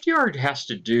 What FDR has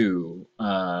to do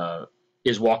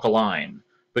is walk a line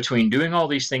between doing all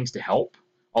these things to help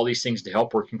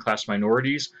working class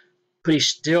minorities, but he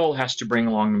still has to bring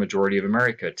along the majority of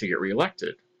America to get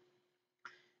reelected.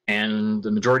 And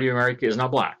the majority of America is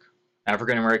not black.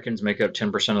 African Americans make up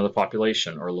 10% of the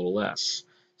population, or a little less.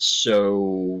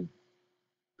 So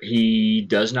he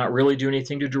does not really do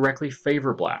anything to directly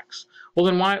favor blacks. Well,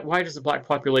 then why does the black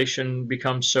population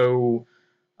become so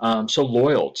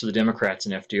loyal to the Democrats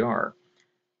and FDR?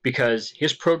 Because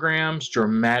his programs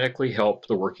dramatically help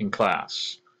the working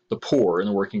class, the poor and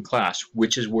the working class,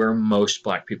 which is where most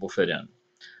black people fit in.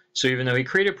 So even though he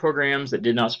created programs that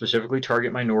did not specifically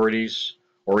target minorities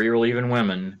or even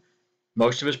women,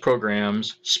 most of his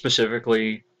programs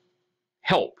specifically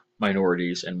help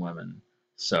minorities and women.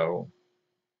 So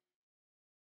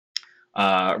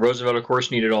Roosevelt, of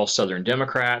course, needed all Southern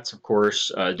Democrats. Of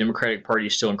course, the Democratic Party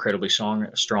is still incredibly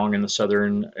strong in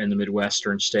the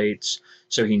Midwestern states,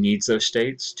 so he needs those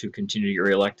states to continue to get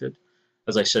reelected.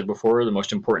 As I said before, the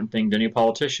most important thing to any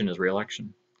politician is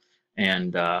reelection,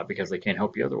 and because they can't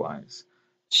help you otherwise.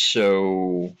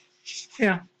 So,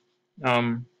 yeah,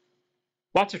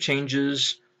 lots of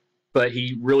changes, but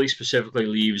he really specifically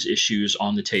leaves issues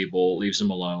on the table, leaves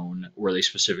them alone, where they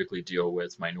specifically deal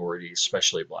with minorities,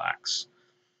 especially blacks,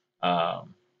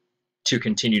 to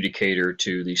continue to cater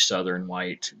to the Southern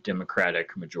white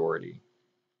Democratic majority.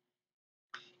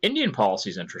 Indian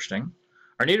policy is interesting.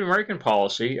 Our Native American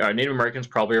policy, Native Americans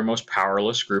probably our most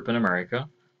powerless group in America,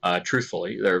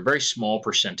 truthfully. They're a very small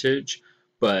percentage,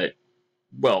 but,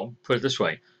 well, put it this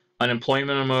way.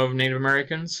 Unemployment among Native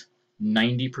Americans,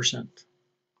 90%.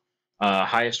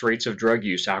 Highest rates of drug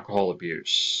use, alcohol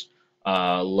abuse,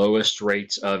 lowest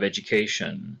rates of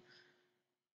education.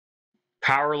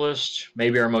 Powerless,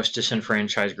 maybe our most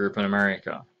disenfranchised group in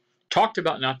America. Talked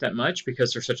about not that much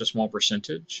because they're such a small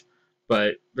percentage,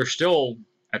 but they're still,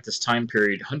 at this time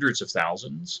period, hundreds of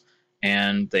thousands,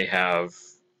 and they have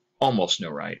almost no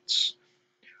rights.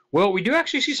 Well, we do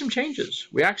actually see some changes.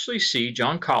 We actually see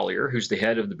John Collier, who's the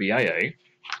head of the BIA,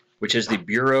 which is the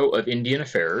Bureau of Indian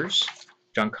Affairs.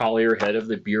 John Collier, head of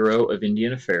the Bureau of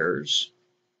Indian Affairs,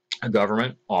 a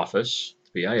government office,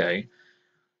 BIA.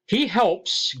 He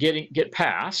helps get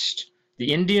past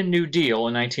the Indian New Deal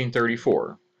in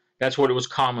 1934. That's what it was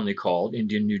commonly called,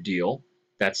 Indian New Deal.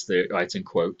 It's in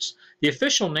quotes. The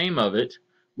official name of it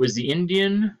was the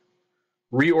Indian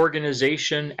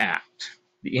Reorganization Act.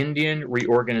 the Indian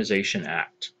Reorganization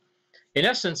Act. In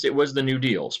essence, it was the New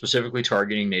Deal, specifically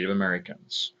targeting Native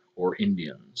Americans, or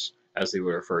Indians, as they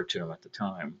would refer to them at the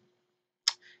time.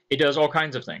 It does all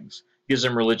kinds of things. It gives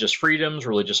them religious freedoms,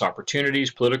 religious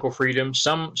opportunities, political freedoms.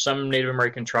 Some Native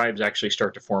American tribes actually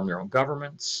start to form their own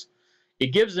governments.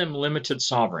 It gives them limited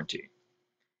sovereignty.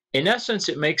 In essence,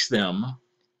 it makes them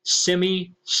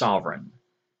semi-sovereign.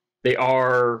 They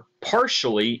are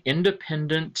partially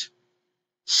independent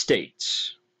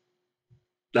states.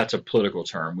 That's a political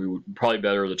term. We would probably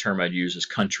better the term I'd use is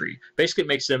country. Basically, it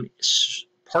makes them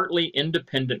partly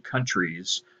independent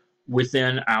countries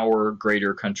within our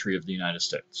greater country of the United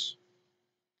States,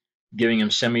 giving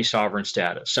them semi-sovereign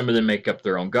status. Some of them make up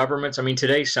their own governments. I mean,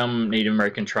 today some Native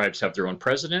American tribes have their own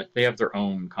president. They have their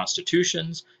own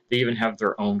constitutions. They even have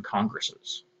their own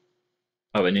congresses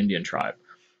of an Indian tribe.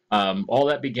 All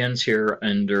that begins here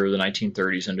under the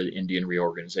 1930s under the Indian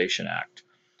Reorganization Act.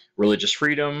 Religious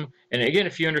freedom. And again,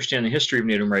 if you understand the history of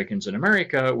Native Americans in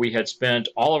America, we had spent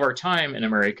all of our time in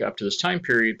America up to this time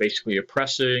period basically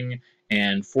oppressing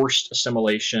and forced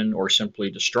assimilation or simply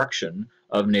destruction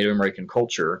of Native American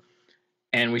culture.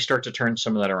 And we start to turn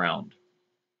some of that around.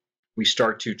 We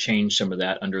start to change some of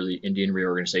that under the Indian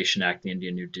Reorganization Act, the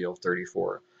Indian New Deal of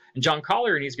 34. And John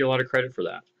Collier needs to get a lot of credit for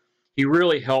that. He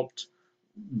really helped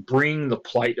bring the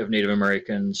plight of Native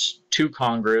Americans to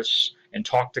Congress and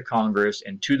talk to Congress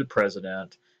and to the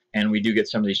president, and we do get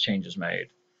some of these changes made.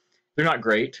 They're not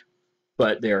great,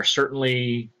 but they are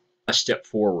certainly a step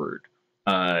forward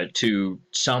to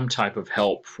some type of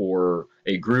help for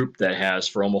a group that has,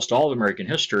 for almost all of American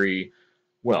history,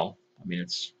 well, I mean,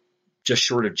 it's just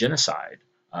short of genocide,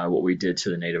 what we did to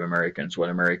the Native Americans, what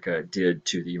America did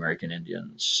to the American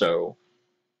Indians. So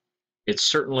it's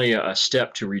certainly a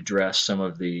step to redress some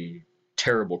of the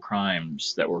terrible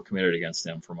crimes that were committed against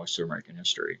them for most of American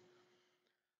history.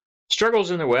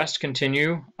 Struggles in the West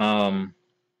continue,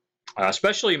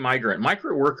 especially migrant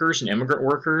workers and immigrant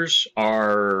workers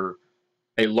are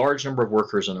a large number of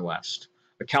workers in the West.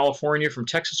 California, from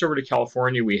Texas over to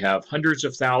California, we have hundreds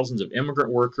of thousands of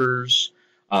immigrant workers,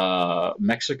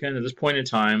 Mexican at this point in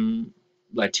time.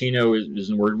 Latino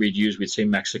isn't a word we'd use. We'd say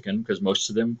Mexican because most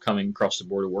of them coming across the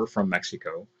border were from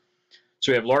Mexico.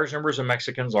 So we have large numbers of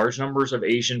Mexicans, large numbers of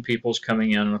Asian peoples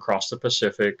coming in across the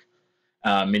Pacific,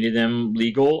 many of them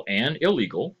legal and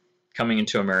illegal, coming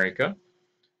into America,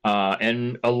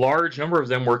 and a large number of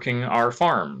them working our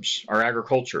farms, our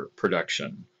agriculture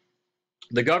production.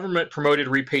 The government promoted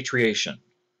repatriation.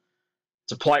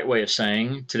 It's a polite way of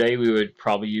saying, today we would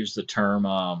probably use the term,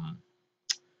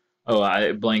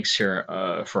 it blanks here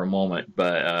for a moment,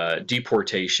 but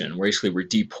deportation. Basically, we're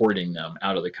deporting them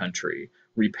out of the country.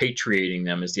 Repatriating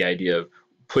them is the idea of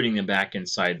putting them back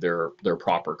inside their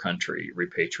proper country,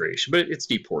 repatriation, but it's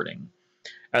deporting.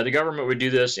 The government would do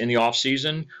this in the off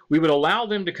season. We would allow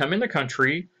them to come in the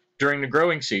country during the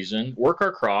growing season, work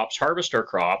our crops, harvest our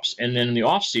crops, and then in the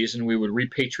off season we would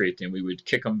repatriate them. We would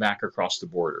kick them back across the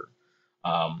border.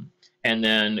 And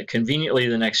then conveniently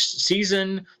the next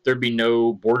season, there'd be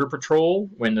no border patrol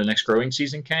when the next growing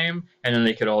season came, and then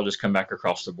they could all just come back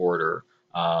across the border,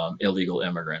 illegal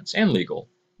immigrants and legal.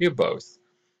 You have both.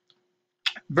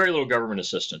 Very little government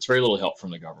assistance, very little help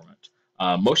from the government.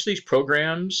 Most of these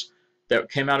programs that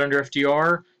came out under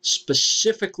FDR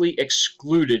specifically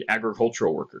excluded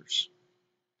agricultural workers.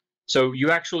 So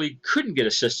you actually couldn't get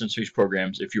assistance to these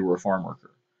programs if you were a farm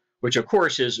worker, which of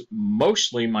course is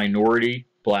mostly minority,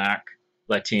 Black,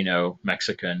 Latino,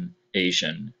 Mexican,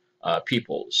 Asian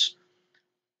peoples.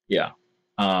 Yeah.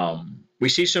 We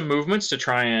see some movements to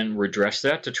try and redress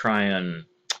that, to try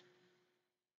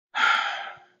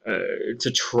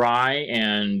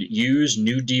and use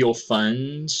New Deal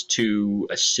funds to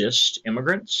assist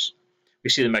immigrants. We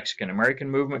see the Mexican-American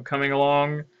movement coming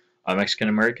along. The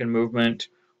Mexican-American movement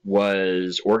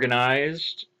was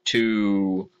organized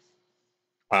to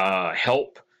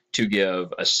help to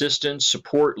give assistance,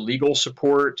 support, legal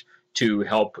support, to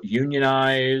help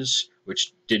unionize,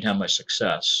 which didn't have much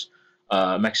success.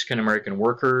 Mexican-American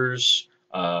workers,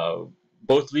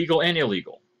 both legal and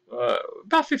illegal.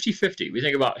 About 50-50. We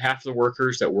think about half the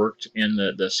workers that worked in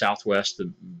the Southwest,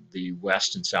 the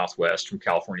West and Southwest from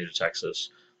California to Texas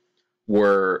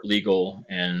were legal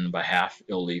and about half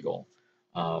illegal.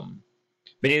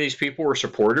 Many of these people were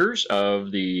supporters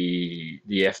of the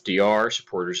FDR,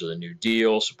 supporters of the New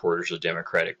Deal, supporters of the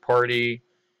Democratic Party.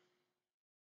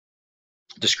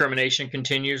 Discrimination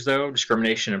continues, though.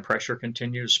 Discrimination and pressure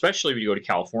continues, especially when you go to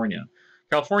California.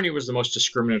 California was the most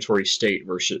discriminatory state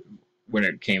when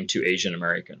it came to Asian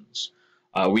Americans.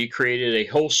 We created a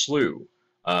whole slew,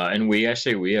 and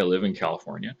I live in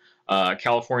California.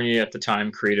 California at the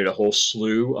time created a whole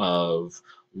slew of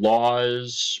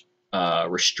laws,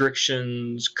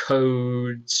 restrictions,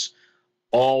 codes,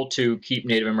 all to keep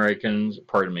Native Americans,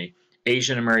 pardon me,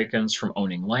 Asian Americans from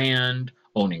owning land,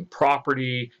 owning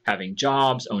property, having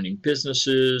jobs, owning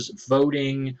businesses,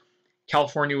 voting.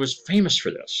 California was famous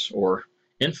for this, or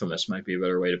infamous might be a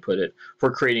better way to put it,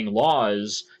 for creating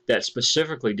laws that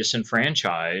specifically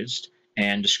disenfranchised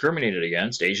and discriminated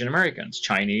against Asian Americans,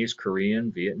 Chinese,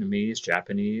 Korean, Vietnamese,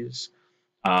 Japanese.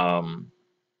 Um,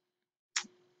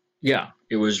 yeah,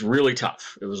 it was really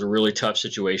tough. It was a really tough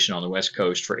situation on the West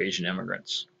Coast for Asian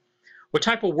immigrants. What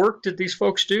type of work did these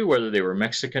folks do, whether they were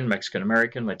Mexican, Mexican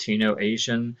American, Latino,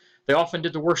 Asian? They often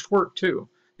did the worst work too.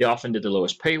 They often did the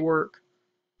lowest pay work,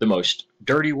 the most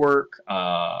dirty work,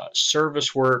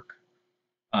 service work,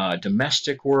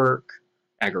 domestic work,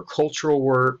 agricultural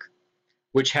work,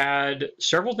 which had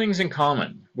several things in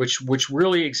common, which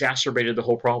really exacerbated the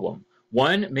whole problem.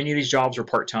 One, many of these jobs were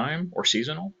part-time or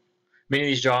seasonal. Many of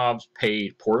these jobs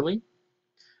paid poorly.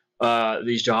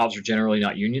 These jobs are generally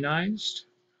not unionized.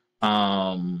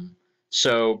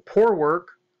 So poor work,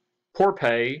 poor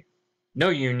pay, no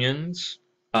unions,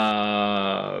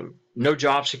 no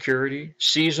job security,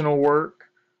 seasonal work,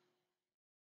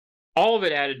 all of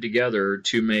it added together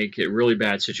to make it a really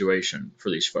bad situation for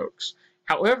these folks.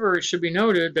 However, it should be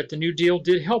noted that the New Deal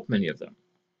did help many of them.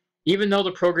 Even though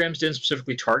the programs didn't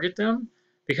specifically target them,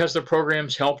 because the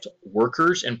programs helped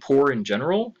workers and poor in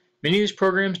general, many of these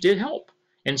programs did help.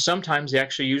 And sometimes they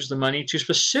actually used the money to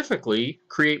specifically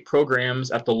create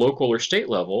programs at the local or state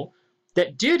level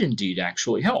that did indeed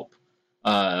actually help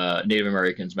Native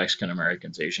Americans, Mexican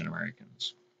Americans, Asian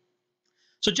Americans.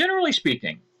 So generally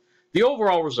speaking, the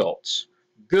overall results,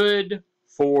 good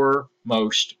for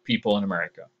most people in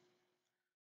America.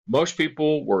 Most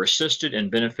people were assisted and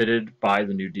benefited by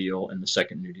the New Deal and the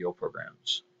second New Deal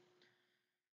programs.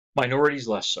 Minorities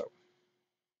less so.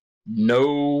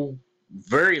 No,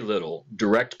 very little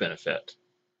direct benefit,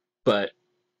 but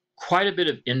quite a bit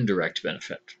of indirect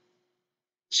benefit,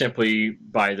 simply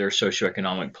by their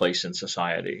socioeconomic place in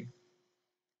society.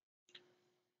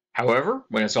 However,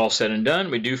 when it's all said and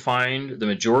done, we do find the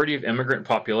majority of immigrant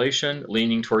population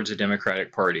leaning towards the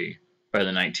Democratic Party by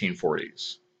the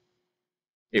 1940s.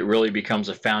 It really becomes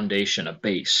a foundation, a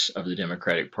base of the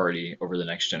Democratic Party over the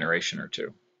next generation or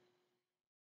two.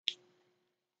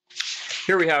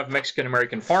 Here we have Mexican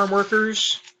American farm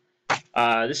workers.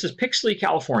 This is Pixley,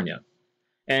 California.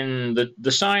 And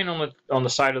the sign on the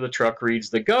side of the truck reads,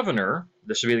 the governor,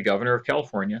 this would be the governor of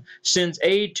California, sends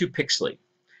aid to Pixley.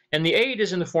 And the aid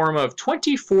is in the form of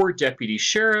 24 deputy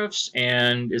sheriffs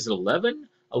and, is it 11?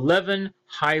 11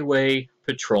 highway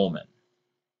patrolmen.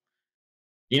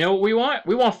 You know what we want?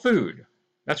 We want food.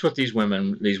 That's what these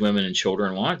women and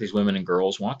children want, these women and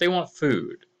girls want. They want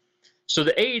food. So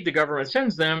the aid the government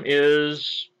sends them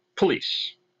is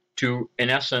police to, in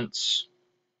essence,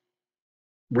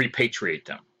 repatriate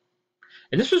them.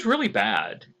 And this was really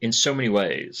bad in so many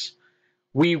ways.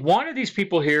 We wanted these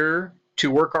people here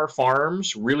to work our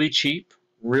farms really cheap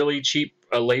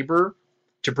labor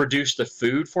to produce the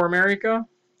food for America.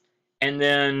 And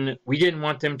then we didn't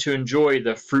want them to enjoy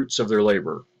the fruits of their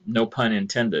labor. No pun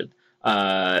intended.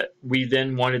 We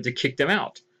then wanted to kick them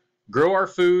out. Grow our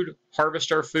food,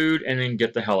 harvest our food, and then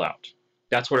get the hell out.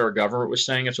 That's what our government was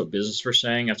saying. That's what business were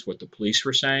saying. That's what the police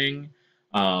were saying.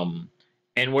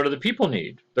 And what do the people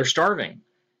need? They're starving.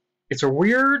 It's a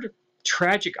weird,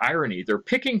 tragic irony. They're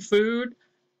picking food,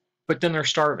 but then they're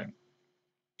starving.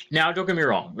 Now, don't get me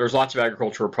wrong. There's lots of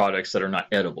agricultural products that are not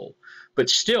edible. But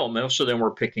still, most of them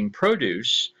were picking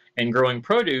produce and growing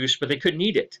produce, but they couldn't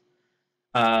eat it.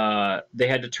 They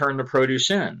had to turn the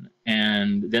produce in,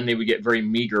 and then they would get very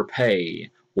meager pay,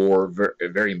 or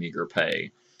very meager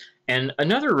pay. And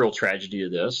another real tragedy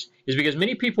of this is because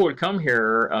many people would come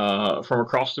here from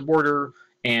across the border,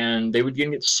 and they would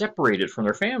get separated from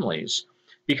their families,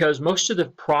 because most of the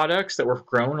products that were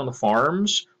grown on the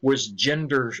farms was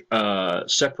gender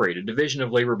separated, division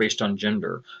of labor based on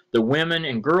gender. The women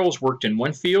and girls worked in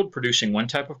one field producing one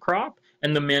type of crop,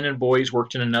 and the men and boys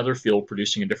worked in another field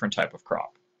producing a different type of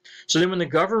crop. So then when the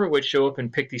government would show up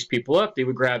and pick these people up, they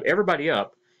would grab everybody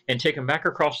up and take them back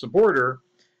across the border,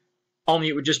 only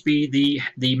it would just be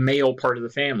the male part of the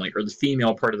family or the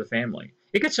female part of the family.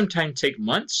 It could sometimes take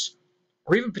months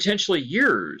or even potentially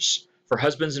years for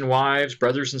husbands and wives,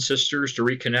 brothers and sisters to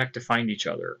reconnect, to find each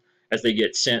other as they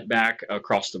get sent back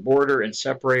across the border and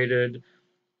separated.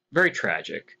 Very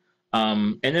tragic.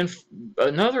 And then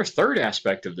another third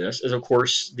aspect of this is, of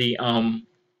course, the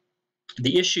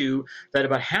issue that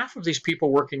about half of these people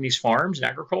working these farms in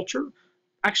agriculture,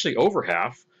 actually over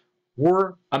half,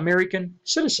 were American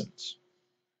citizens.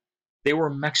 They were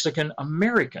Mexican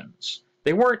Americans.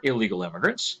 They weren't illegal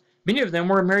immigrants. Many of them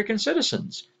were American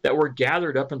citizens that were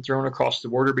gathered up and thrown across the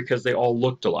border because they all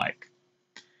looked alike.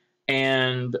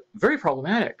 And very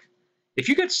problematic. If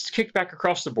you get kicked back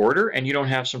across the border and you don't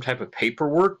have some type of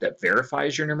paperwork that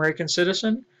verifies you're an American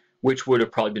citizen, which would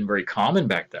have probably been very common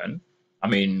back then. I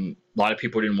mean, a lot of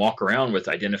people didn't walk around with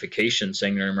identification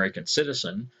saying they're an American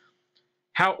citizen.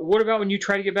 What about when you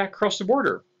try to get back across the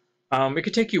border? It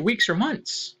could take you weeks or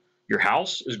months. Your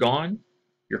house is gone.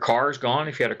 Your car is gone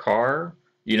if you had a car.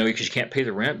 Because you can't pay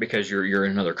the rent because you're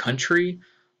in another country.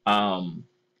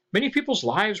 Many people's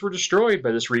lives were destroyed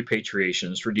by this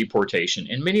repatriations for deportation,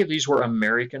 and many of these were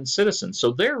American citizens.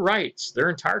 So their rights, their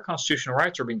entire constitutional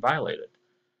rights, are being violated.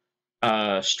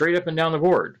 Straight up and down the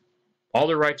board. All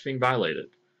their rights being violated.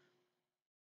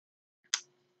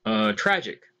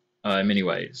 Tragic in many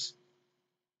ways.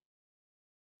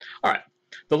 All right.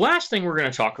 The last thing we're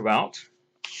going to talk about,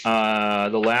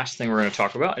 and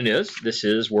this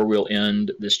is where we'll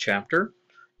end this chapter,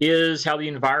 is how the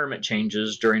environment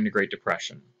changes during the Great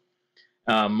Depression.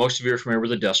 Most of you are familiar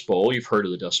with the Dust Bowl. You've heard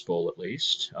of the Dust Bowl, at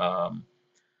least.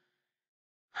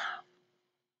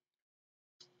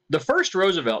 The first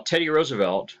Roosevelt, Teddy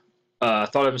Roosevelt,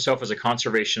 thought of himself as a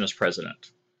conservationist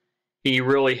president. He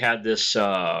really had this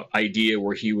idea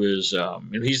where he was,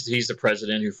 he's the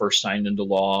president who first signed into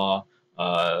law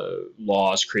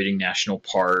laws creating national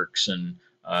parks, and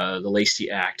the Lacey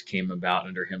Act came about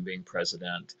under him being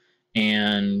president.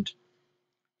 And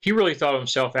he really thought of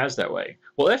himself as that way.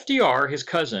 Well, FDR, his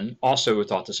cousin, also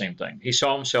thought the same thing. He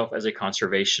saw himself as a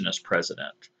conservationist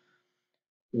president.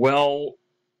 Well,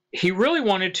 he really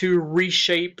wanted to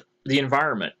reshape the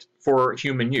environment for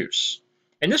human use.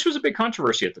 And this was a big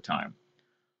controversy at the time.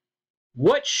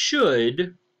 What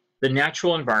should the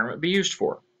natural environment be used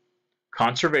for?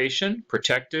 Conservation,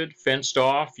 protected, fenced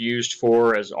off, used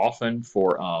for as often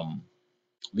for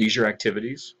leisure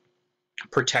activities,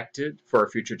 protected for our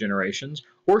future generations,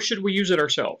 or should we use it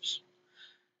ourselves?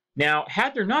 Now,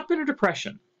 had there not been a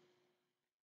depression,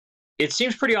 it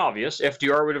seems pretty obvious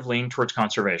FDR would have leaned towards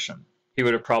conservation. He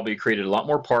would have probably created a lot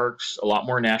more parks, a lot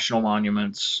more national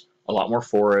monuments, a lot more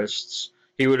forests.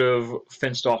 He would have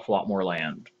fenced off a lot more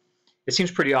land. It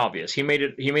seems pretty obvious. He made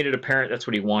it apparent that's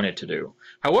what he wanted to do.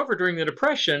 However, during the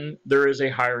Depression, there is a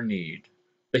higher need,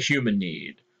 the human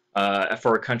need,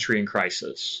 for a country in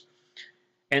crisis.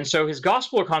 And so his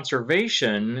gospel of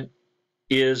conservation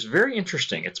is very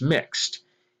interesting. It's mixed.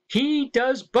 He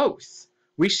does both.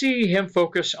 We see him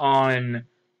focus on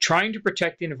trying to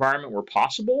protect the environment where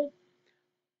possible,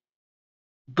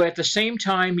 but at the same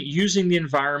time using the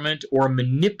environment or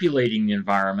manipulating the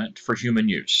environment for human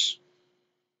use.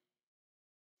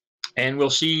 And we'll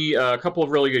see a couple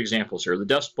of really good examples here, the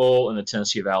Dust Bowl and the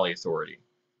Tennessee Valley Authority.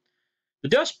 The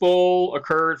Dust Bowl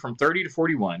occurred from 30 to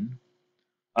 41,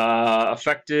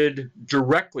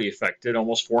 directly affected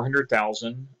almost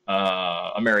 400,000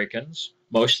 Americans,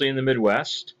 mostly in the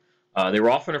Midwest. They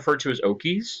were often referred to as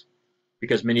Okies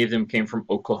because many of them came from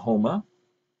Oklahoma,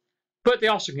 but they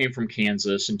also came from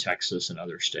Kansas and Texas and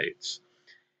other states.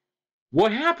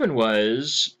 What happened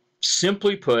was,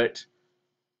 simply put,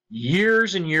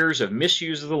 years and years of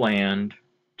misuse of the land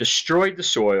destroyed the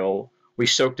soil. We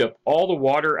soaked up all the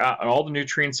water out and all the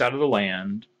nutrients out of the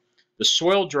land. The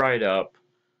soil dried up.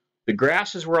 The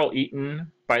grasses were all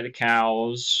eaten by the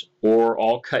cows or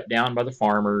all cut down by the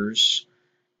farmers.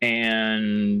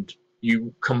 And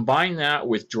you combine that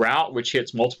with drought, which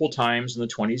hits multiple times in the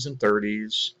 20s and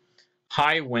 30s,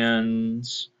 high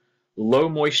winds, low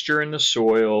moisture in the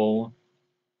soil,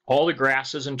 all the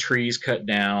grasses and trees cut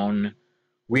down.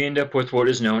 We end up with what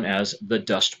is known as the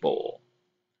Dust Bowl.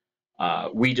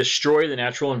 We destroy the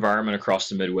natural environment across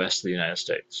the Midwest of the United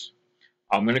States.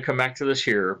 I'm going to come back to this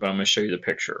here, but I'm going to show you the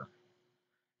picture.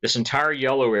 This entire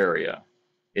yellow area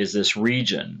is this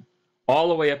region all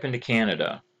the way up into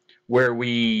Canada where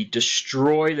we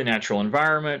destroy the natural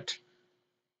environment,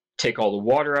 take all the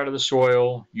water out of the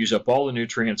soil, use up all the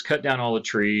nutrients, cut down all the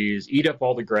trees, eat up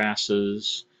all the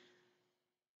grasses.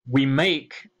 We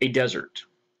make a desert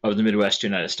of the Midwest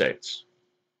United States,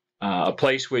 a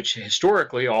place which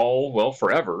historically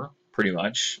forever, pretty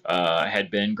much,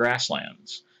 had been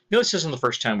grasslands. This isn't the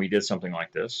first time we did something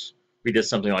like this. We did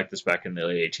something like this back in the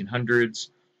late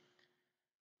 1800s.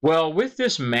 Well, with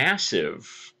this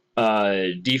massive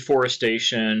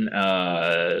deforestation,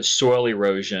 soil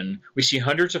erosion, we see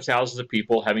hundreds of thousands of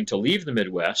people having to leave the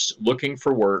Midwest looking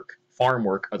for work, farm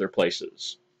work, other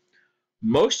places.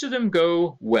 Most of them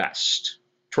go west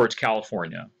towards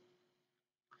California.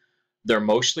 They're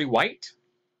mostly white.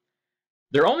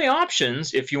 Their only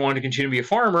options, if you wanted to continue to be a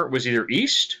farmer, was either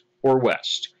east or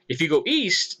west. If you go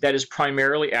east, that is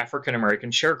primarily African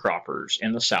American sharecroppers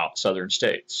in the southern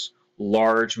states.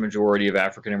 Large majority of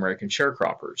African American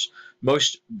sharecroppers.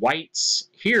 Most whites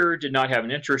here did not have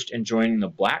an interest in joining the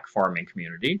black farming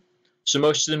community, so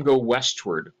most of them go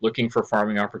westward looking for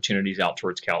farming opportunities out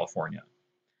towards California.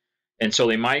 And so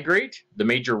they migrate. The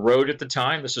major road at the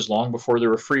time, this is long before there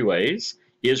were freeways,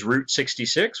 is Route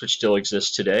 66, which still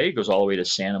exists today. It goes all the way to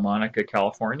Santa Monica,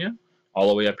 California, all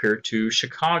the way up here to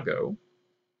Chicago.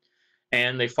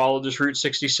 And they followed this Route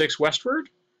 66 westward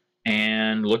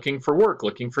and looking for work,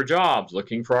 looking for jobs,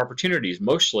 looking for opportunities,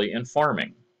 mostly in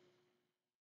farming.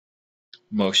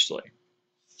 Mostly.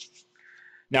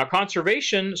 Now,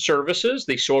 conservation services,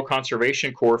 the Soil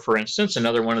Conservation Corps, for instance,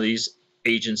 another one of these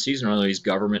agencies, one of these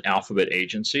government alphabet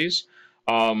agencies,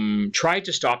 tried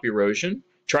to stop erosion,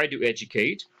 tried to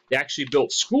educate. They actually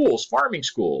built schools, farming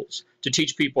schools, to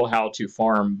teach people how to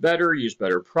farm better, use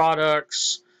better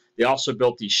products. They also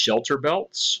built these shelter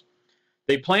belts.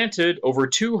 They planted over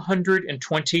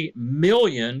 220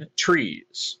 million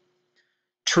trees.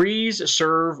 Trees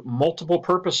serve multiple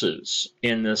purposes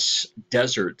in this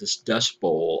desert, this dust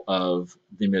bowl of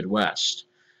the Midwest.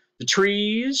 The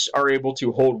trees are able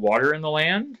to hold water in the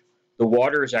land. The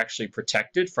water is actually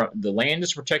protected from, the land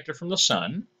is protected from the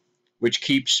sun,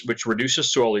 which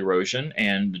reduces soil erosion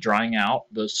and the drying out,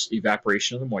 the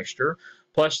evaporation of the moisture.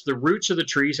 Plus, the roots of the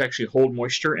trees actually hold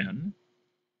moisture in.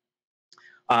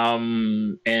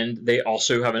 And they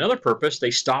also have another purpose.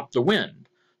 They stop the wind.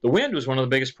 The wind was one of the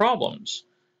biggest problems.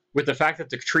 With the fact that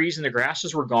the trees and the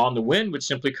grasses were gone, the wind would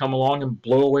simply come along and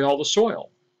blow away all the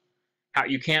soil.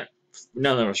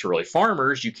 None of us are really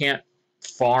farmers. You can't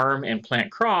farm and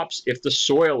plant crops if the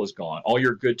soil is gone. All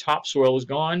your good topsoil is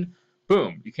gone.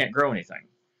 Boom, you can't grow anything.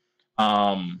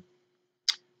 And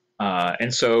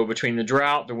so between the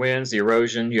drought, the winds, the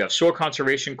erosion, you have Soil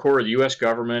Conservation Corps, the U.S.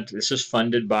 government. This is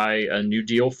funded by New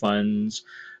Deal funds,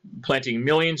 planting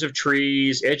millions of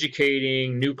trees,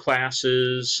 educating new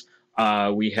classes.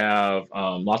 We have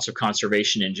lots of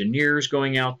conservation engineers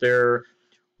going out there.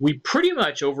 We pretty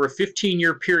much, over a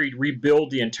 15-year period,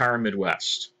 rebuild the entire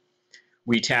Midwest.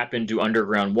 We tap into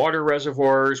underground water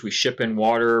reservoirs. We ship in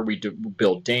water. We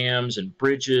build dams and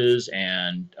bridges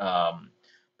and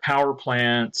power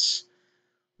plants.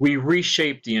 We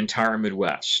reshape the entire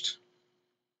Midwest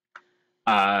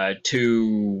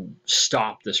to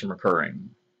stop this from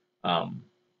occurring.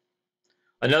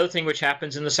 Another thing which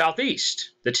happens in the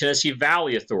Southeast, the Tennessee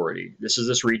Valley Authority. This is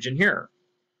this region here.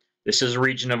 This is a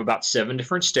region of about 7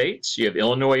 different states. You have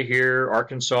Illinois here,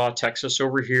 Arkansas, Texas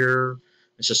over here,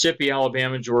 Mississippi,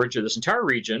 Alabama, Georgia. This entire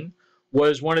region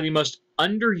was one of the most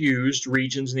underused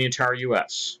regions in the entire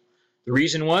U.S. The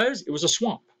reason was it was a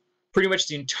swamp. Pretty much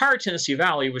the entire Tennessee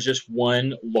Valley was just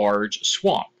one large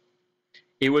swamp.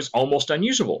 It was almost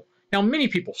unusable. Now, many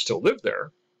people still live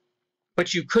there,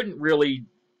 but you couldn't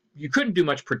do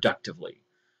much productively.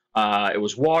 It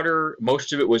was water.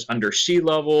 Most of it was under sea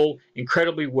level,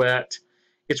 incredibly wet.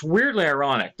 It's weirdly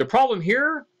ironic. The problem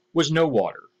here was no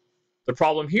water. The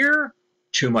problem here,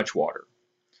 too much water.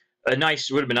 It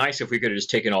would have been nice if we could have just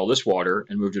taken all this water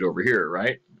and moved it over here,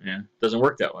 right? Yeah, it doesn't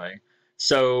work that way.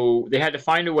 So they had to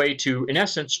find a way to, in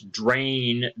essence,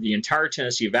 drain the entire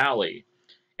Tennessee Valley.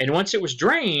 And once it was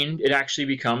drained, it actually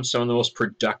becomes some of the most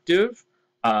productive,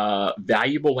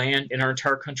 valuable land in our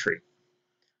entire country.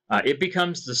 It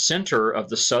becomes the center of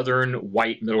the southern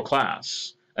white middle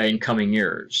class in coming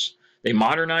years. They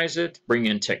modernize it, bring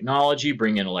in technology,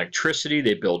 bring in electricity.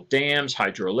 They build dams,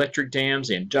 hydroelectric dams.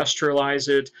 They industrialize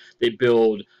it. They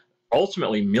build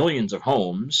ultimately millions of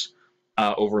homes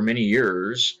over many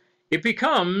years. It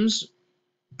becomes,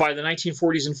 by the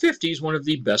 1940s and 50s, one of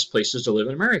the best places to live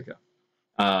in America.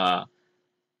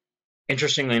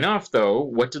 Interestingly enough, though,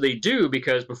 what do they do?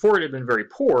 Because before it had been very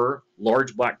poor,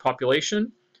 large black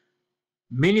population,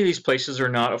 many of these places are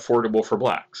not affordable for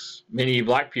blacks. Many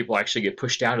black people actually get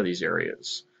pushed out of these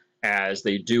areas as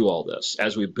they do all this,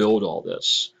 as we build all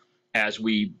this, as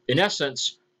we, in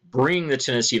essence, bring the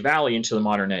Tennessee Valley into the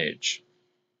modern age.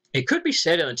 It could be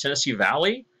said in the Tennessee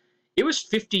Valley, it was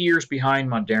 50 years behind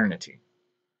modernity.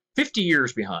 50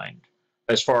 years behind,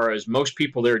 as far as most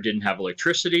people there didn't have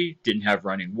electricity, didn't have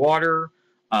running water.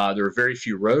 There were very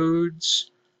few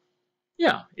roads.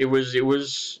 Yeah, it was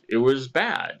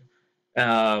bad.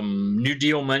 New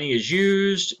Deal money is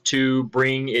used to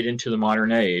bring it into the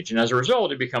modern age. And as a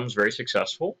result, it becomes very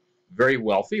successful, very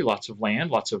wealthy, lots of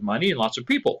land, lots of money, and lots of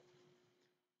people.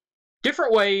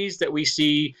 Different ways that we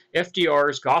see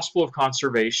FDR's gospel of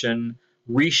conservation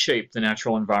reshape the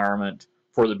natural environment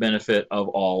for the benefit of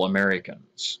all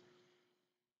Americans.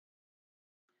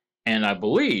 And I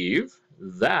believe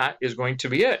that is going to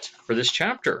be it for this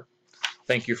chapter.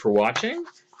 Thank you for watching.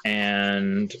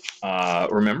 And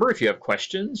remember, if you have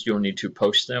questions, you'll need to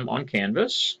post them on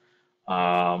Canvas.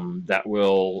 That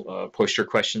will post your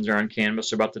questions there on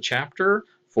Canvas about the chapter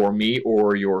for me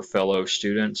or your fellow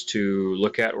students to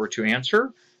look at or to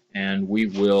answer. And we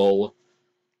will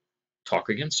talk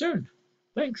again soon.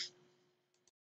 Thanks.